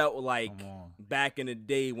that felt like back in the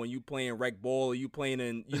day when you playing rec ball, or you playing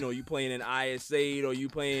in IS8, or you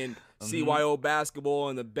playing CYO basketball,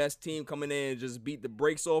 and the best team coming in and just beat the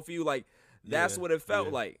brakes off you. Like that's what it felt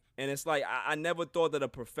like. And it's like I never thought that a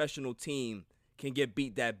professional team can get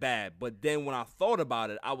beat that bad. But then when I thought about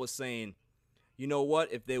it, I was saying, you know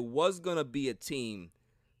what? If there was gonna be a team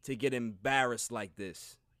to get embarrassed like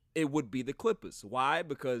this, it would be the Clippers. Why?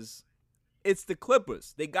 Because it's the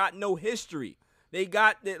Clippers. They got no history.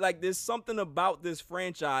 There's something about this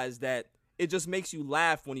franchise that it just makes you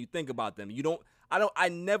laugh when you think about them. I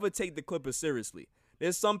never take the Clippers seriously.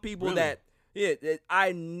 There's some people I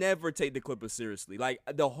never take the Clippers seriously. Like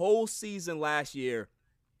the whole season last year,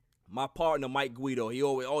 my partner Mike Guido, he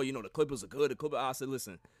always, the Clippers are good. I said,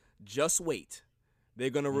 listen, just wait. They're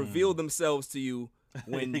gonna reveal themselves to you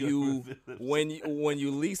when you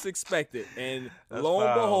least expect it. And lo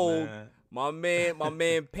and behold, man. My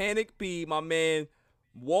man Panic P, my man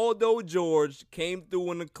Waldo George came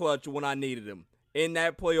through in the clutch when I needed him. In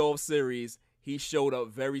that playoff series, he showed up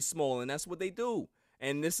very small, and that's what they do.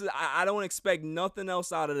 And I don't expect nothing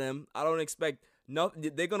else out of them. I don't expect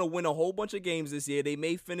nothing. They're gonna win a whole bunch of games this year. They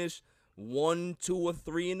may finish 1, 2, or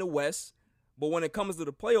 3 in the West, but when it comes to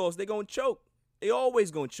the playoffs, they're gonna choke. They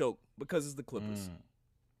always gonna choke because it's the Clippers.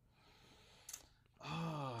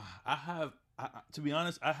 To be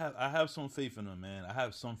honest, I have some faith in them, man. I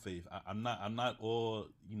have some faith. I'm not all,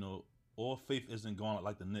 all faith isn't gone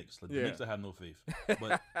like the Knicks. Like the Knicks, I have no faith.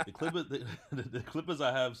 But the Clippers, the Clippers,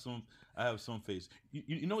 I have some faith.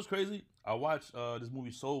 You know what's crazy? I watched this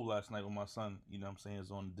movie Soul last night with my son. You know what I'm saying?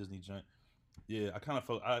 It's on Disney Joint. Yeah, I kind of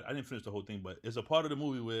felt I didn't finish the whole thing, but it's a part of the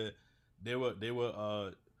movie where they were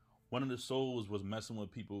one of the souls was messing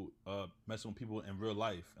with people in real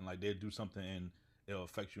life, and like they'd do something and it'll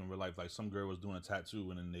affect you in real life. Like some girl was doing a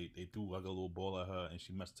tattoo, and then they threw like a little ball at her, and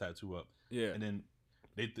she messed the tattoo up. Yeah. And then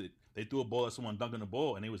they threw a ball at someone dunking the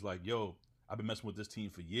ball, and they was like, "Yo, I've been messing with this team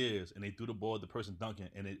for years." And they threw the ball at the person dunking,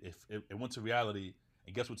 and it went to reality.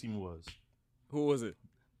 And guess what team it was? Who was it?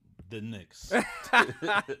 The Knicks.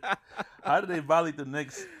 How did they violate the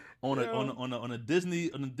Knicks on a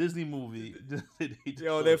Disney movie?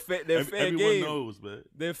 They're fair everyone game. Everyone knows, man.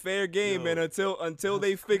 They're fair game, man. Until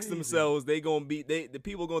they fix themselves, they gonna be the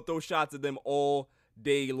people gonna throw shots at them all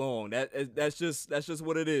day long. That's just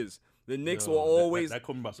what it is. The Knicks will always that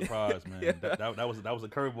caught me by surprise, man. that was a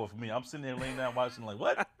curveball for me. I'm sitting there laying down watching like,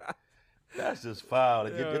 what? That's just foul.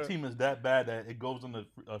 Like, your team is that bad that it goes on the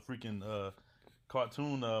freaking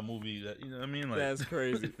cartoon movie. That, you know what I mean? Like, that's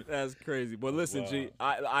crazy. That's crazy. But listen, wow. G,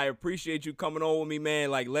 I appreciate you coming on with me, man.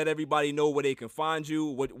 Like, let everybody know where they can find you,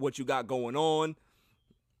 what you got going on.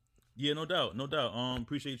 Yeah, no doubt.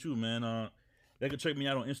 Appreciate you, man. They can check me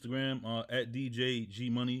out on Instagram at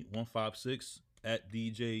DJGmoney156. At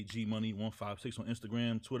DJGmoney156 on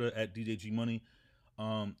Instagram, Twitter at DJGmoney.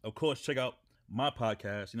 Of course, check out my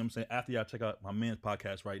podcast. You know what I'm saying? After y'all check out my man's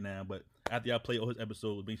podcast right now, but after y'all play all his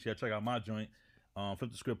episodes, make sure y'all check out my joint,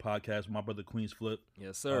 Flip the Script podcast with my brother Queens Flip.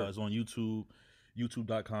 Yes, sir. It's on YouTube,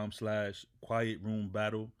 youtube.com/Quiet Room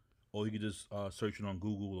Battle, or you can just search it on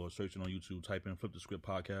Google or search it on YouTube. Type in Flip the Script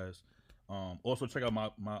podcast. Also check out my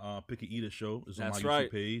Pick and Eater show. It's on my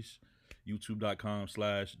YouTube page.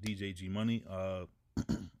 youtube.com/DJGmoney.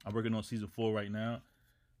 I'm working on season 4 right now,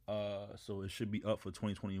 so it should be up for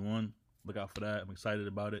 2021. Look out for that. I'm excited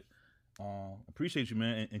about it. Appreciate you,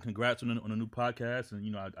 man, and congrats on the new podcast.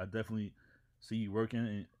 And I definitely see you working.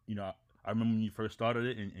 And I remember when you first started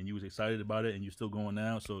it, and you was excited about it, and you're still going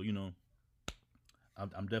now. So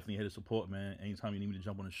I'm definitely here to support, man. Anytime you need me to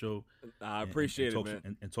jump on the show, I appreciate it,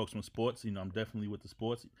 man. And talk some sports. I'm definitely with the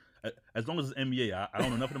sports. As long as it's NBA, I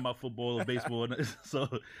don't know nothing about football or baseball, so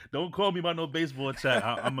don't call me about no baseball chat.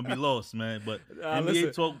 I'm gonna be lost, man. But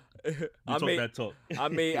NBA talk, that talk.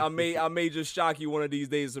 I may just shock you one of these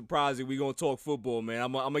days, surprise you. We gonna talk football, man.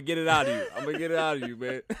 I'm gonna get it out of you.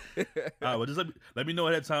 Man. All right, well, just let me know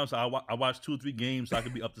ahead of time, so I watch 2 or 3 games, so I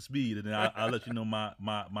can be up to speed, and then I'll let you know my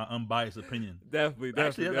unbiased opinion. Definitely.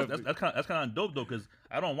 That's kind of dope though, because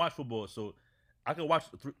I don't watch football, so I can watch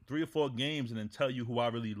 3 or 4 games and then tell you who I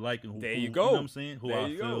really like and who there you who, go. You know what I'm saying? Who there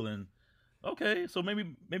I feel and okay, so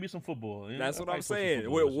maybe some football. That's what I'm saying.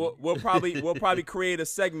 We'll probably create a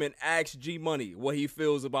segment. Ask G Money what he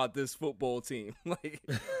feels about this football team. Like,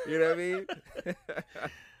 you know what I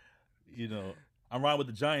mean? I'm riding with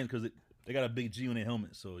the Giants because they got a big G on their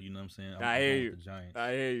helmet. So you know what I'm saying. I hear you. With the Giants.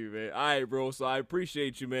 I hear you, man. All right, bro. So I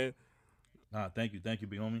appreciate you, man. Nah, thank you, big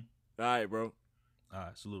homie. All right, bro. All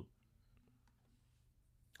right, salute.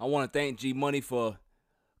 I want to thank G Money for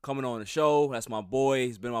coming on the show. That's my boy.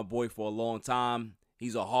 He's been my boy for a long time.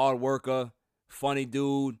 He's a hard worker, funny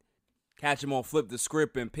dude. Catch him on Flip the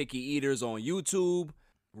Script and Picky Eaters on YouTube.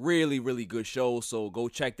 Really, really good show, so go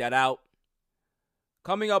check that out.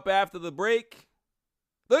 Coming up after the break,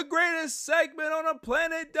 the greatest segment on the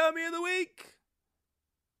planet, Dummy of the Week.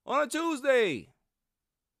 On a Tuesday.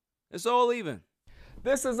 It's all even.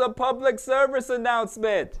 This is a public service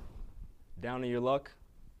announcement. Down in your luck?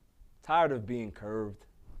 Tired of being curved?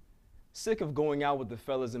 Sick of going out with the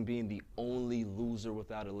fellas and being the only loser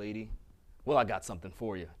without a lady? Well, I got something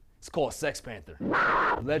for you. It's called Sex Panther.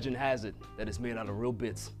 Legend has it that it's made out of real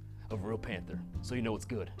bits of real panther, so you know it's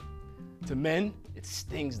good. To men, it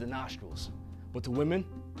stings the nostrils. But to women,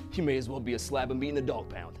 you may as well be a slab of meat in a dog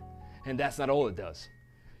pound. And that's not all it does.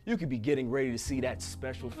 You could be getting ready to see that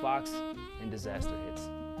special fox and disaster hits.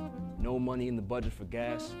 No money in the budget for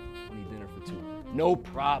gas, only dinner for 2. No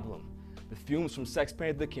problem. The fumes from Sex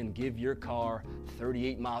Panther can give your car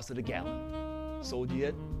 38 miles to the gallon. Sold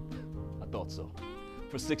yet? I thought so.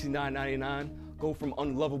 For $69.99, go from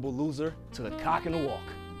unlovable loser to the cock in the walk.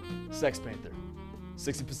 Sex Panther.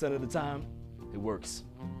 60% of the time, it works.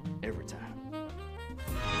 Every time.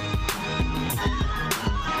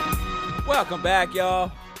 Welcome back, y'all.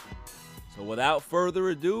 So without further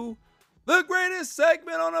ado, the greatest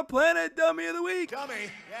segment on the planet, Dummy of the Week. Dummy,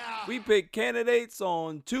 yeah. We pick candidates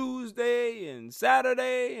on Tuesday and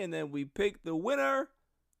Saturday, and then we pick the winner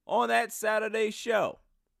on that Saturday show.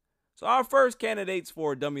 So our first candidates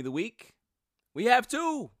for Dummy of the Week, we have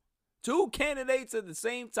two candidates at the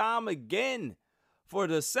same time again for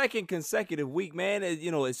the second consecutive week, man.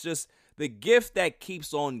 It's just the gift that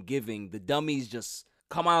keeps on giving. The dummies just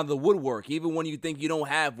come out of the woodwork, even when you think you don't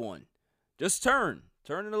have one. Just turn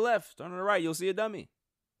to the left, turn to the right, you'll see a dummy.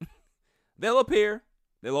 They'll appear.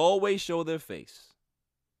 They'll always show their face.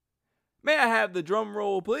 May I have the drum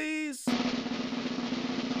roll, please?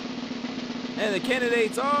 And the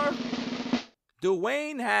candidates are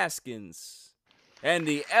Dwayne Haskins and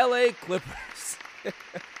the LA Clippers.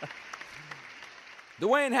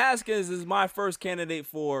 Dwayne Haskins is my first candidate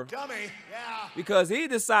for Dummy, yeah. Because he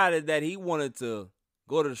decided that he wanted to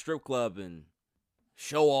go to the strip club and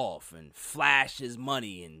show off and flash his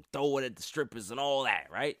money and throw it at the strippers and all that,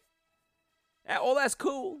 right? All that's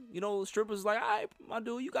cool. The strippers like, all right, my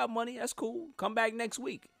dude, you got money. That's cool. Come back next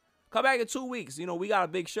week. Come back in 2 weeks. We got a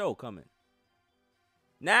big show coming.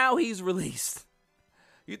 Now he's released.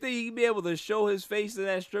 You think he can be able to show his face in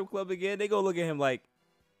that strip club again? They go look at him like,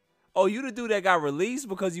 oh, you the dude that got released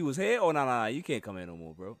because you was here? Oh, no, you can't come in no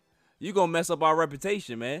more, bro. You gonna mess up our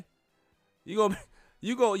reputation, man. Your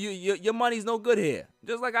money's no good here.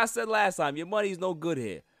 Just like I said last time, your money's no good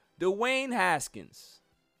here. Dwayne Haskins.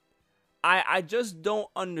 I just don't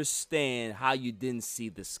understand how you didn't see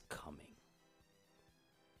this coming.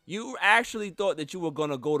 You actually thought that you were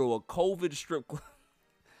going to go to a COVID strip club.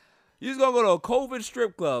 You was going to go to a COVID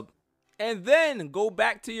strip club and then go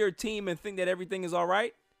back to your team and think that everything is all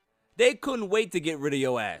right? They couldn't wait to get rid of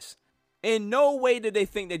your ass. In no way did they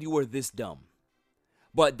think that you were this dumb.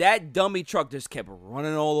 But that dummy truck just kept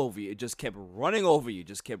running all over you. It just kept running over you.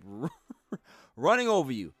 Just kept running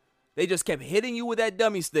over you. They just kept hitting you with that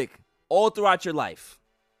dummy stick all throughout your life.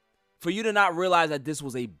 For you to not realize that this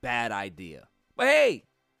was a bad idea. But hey,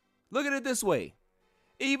 look at it this way.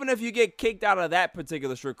 Even if you get kicked out of that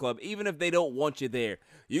particular strip club, even if they don't want you there,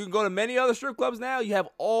 you can go to many other strip clubs now. You have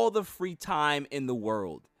all the free time in the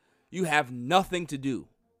world. You have nothing to do.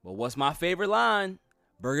 But what's my favorite line?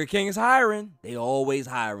 Burger King is hiring. They always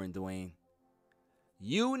hiring, Dwayne.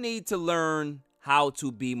 You need to learn how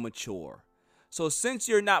to be mature. So since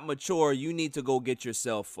you're not mature, you need to go get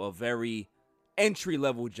yourself a very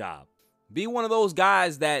entry-level job. Be one of those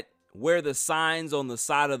guys that wear the signs on the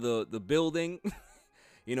side of the building.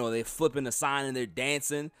 You know, they're flipping the sign and they're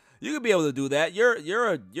dancing. You could be able to do that.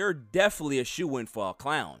 You're definitely a shoo-in for a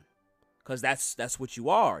clown. Because that's what you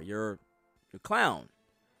are. You're a clown.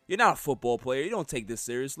 You're not a football player. You don't take this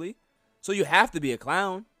seriously. So you have to be a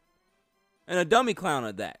clown. And a dummy clown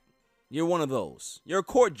at that. You're one of those. You're a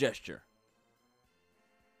court gesture.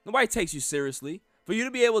 Nobody takes you seriously. For you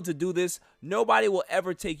to be able to do this, nobody will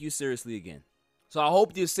ever take you seriously again. So I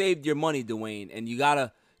hope you saved your money, Dwayne. And you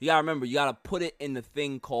gotta remember, you gotta put it in the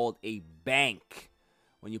thing called a bank.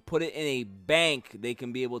 When you put it in a bank, they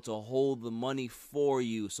can be able to hold the money for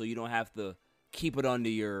you so you don't have to keep it under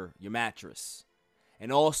your mattress.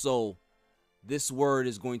 And also, this word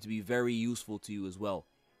is going to be very useful to you as well.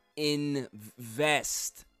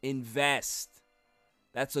 Invest. Invest.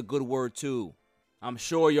 That's a good word too. I'm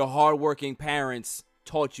sure your hardworking parents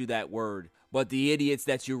taught you that word. But the idiots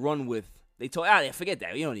that you run with, they told you, forget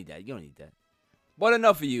that. You don't need that. You don't need that. But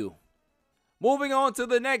enough of you. Moving on to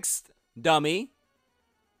the next dummy.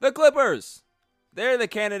 The Clippers. They're the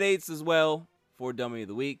candidates as well for Dummy of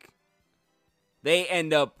the Week. They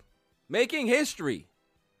end up making history.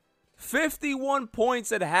 51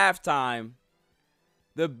 points at halftime.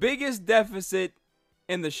 The biggest deficit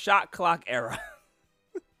in the shot clock era.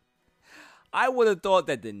 I would have thought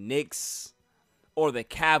that the Knicks or the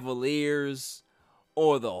Cavaliers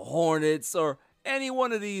or the Hornets or any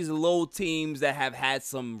one of these low teams that have had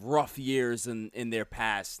some rough years in their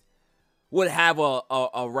past would have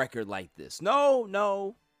a record like this.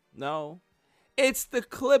 No. It's the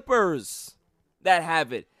Clippers that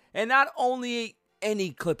have it. And not only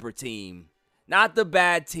any Clipper team. Not the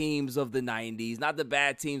bad teams of the 90s. Not the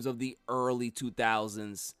bad teams of the early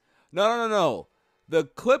 2000s. No. The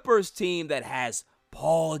Clippers team that has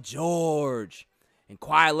Paul George and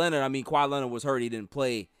Kawhi Leonard. I mean, Kawhi Leonard was hurt. He didn't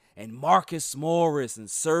play. And Marcus Morris and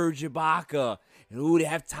Serge Ibaka. And they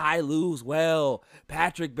have Ty Lue as well.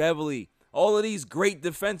 Patrick Beverley. All of these great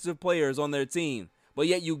defensive players on their team. But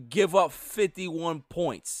yet you give up 51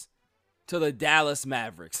 points to the Dallas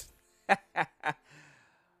Mavericks.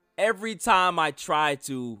 Every time I try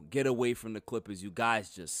to get away from the Clippers, you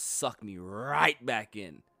guys just suck me right back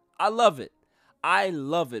in. I love it. I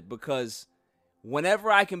love it because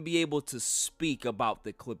whenever I can be able to speak about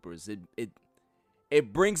the Clippers,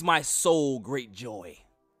 it brings my soul great joy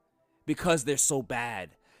because they're so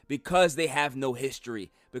bad, because they have no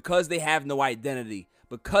history, because they have no identity,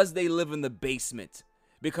 because they live in the basement,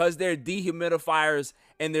 because their dehumidifiers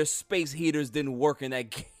and their space heaters didn't work in that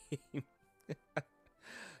game.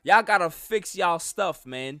 Y'all gotta fix y'all stuff,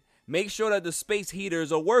 man. Make sure that the space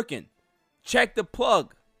heaters are working. Check the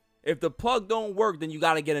plug. If the plug don't work, then you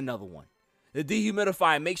gotta get another one. The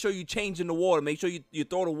dehumidifier, make sure you change in the water. Make sure you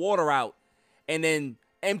throw the water out and then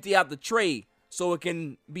empty out the tray so it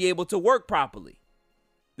can be able to work properly.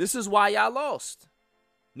 This is why y'all lost.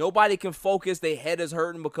 Nobody can focus. Their head is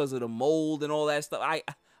hurting because of the mold and all that stuff.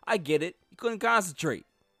 I get it. You couldn't concentrate.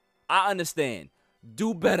 I understand.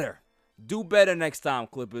 Do better. Do better next time,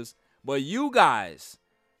 Clippers. But you guys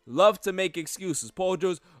love to make excuses. Paul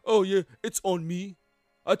George, oh yeah, it's on me.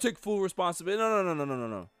 I take full responsibility.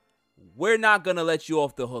 No. We're not going to let you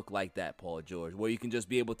off the hook like that, Paul George, where you can just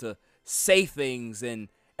be able to say things and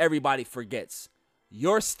everybody forgets.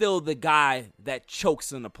 You're still the guy that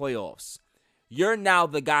chokes in the playoffs. You're now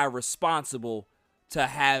the guy responsible to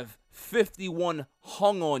have 51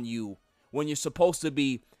 hung on you when you're supposed to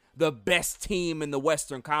be the best team in the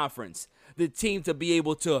Western Conference. The team to be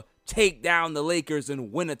able to take down the Lakers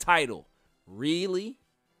and win a title. Really?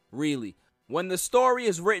 Really? When the story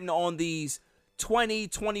is written on these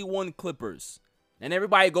 2021 Clippers, and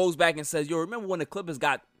everybody goes back and says, yo, remember when the Clippers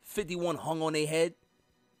got 51 hung on their head?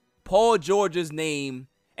 Paul George's name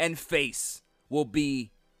and face will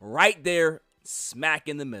be right there, smack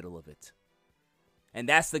in the middle of it. And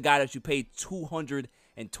that's the guy that you paid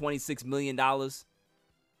 $226 million.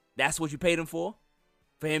 That's what you paid him for?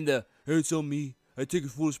 For him to, hey, it's on me. I take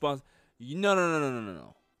full responsibility.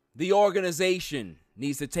 No. The organization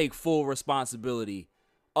needs to take full responsibility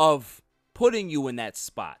of putting you in that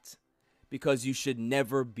spot because you should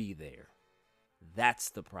never be there. That's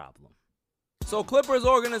the problem. So Clippers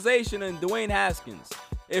organization and Dwayne Haskins,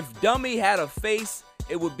 if Dummy had a face,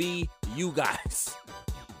 it would be you guys.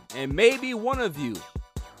 And maybe one of you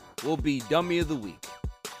will be Dummy of the Week.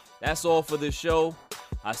 That's all for this show.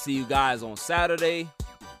 I'll see you guys on Saturday.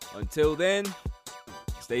 Until then,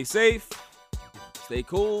 stay Stay safe. Stay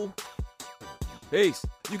cool. Peace.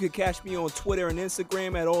 You can catch me on Twitter and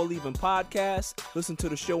Instagram at All Even Podcasts. Listen to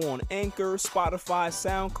the show on Anchor, Spotify,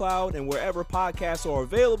 SoundCloud, and wherever podcasts are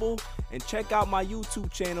available. And check out my YouTube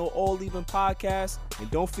channel, All Even Podcasts. And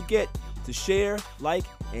don't forget to share, like,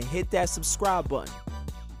 and hit that subscribe button.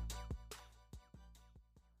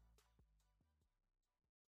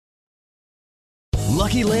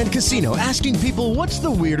 Lucky Land Casino, asking people, what's the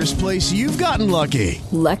weirdest place you've gotten lucky?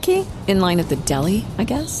 Lucky? In line at the deli, I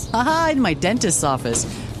guess? Aha, in my dentist's office.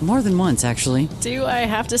 More than once, actually. Do I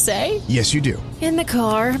have to say? Yes, you do. In the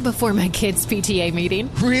car before my kids' PTA meeting.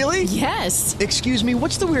 Really? Yes. Excuse me,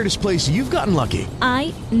 what's the weirdest place you've gotten lucky?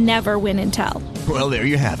 I never win and tell. Well, there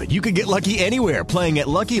you have it. You can get lucky anywhere, playing at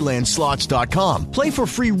LuckyLandSlots.com. Play for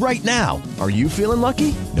free right now. Are you feeling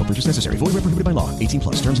lucky? No purchase necessary. Void where prohibited by law. 18+.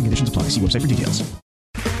 Terms and conditions apply. See website for details.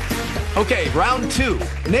 Okay, round two.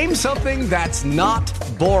 Name something that's not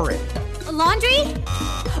boring. A laundry?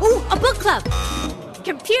 Ooh, a book club.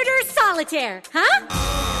 Computer solitaire, huh?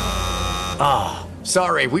 Ah, oh,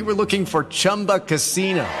 sorry. We were looking for Chumba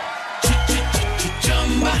Casino.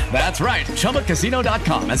 That's right.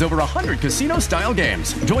 ChumbaCasino.com has over 100 casino-style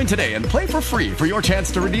games. Join today and play for free for your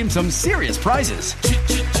chance to redeem some serious prizes.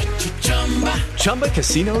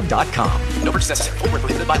 ChumbaCasino.com. No purchase necessary. Void where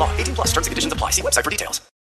prohibited by law. 18+. Terms and conditions apply. See website for details.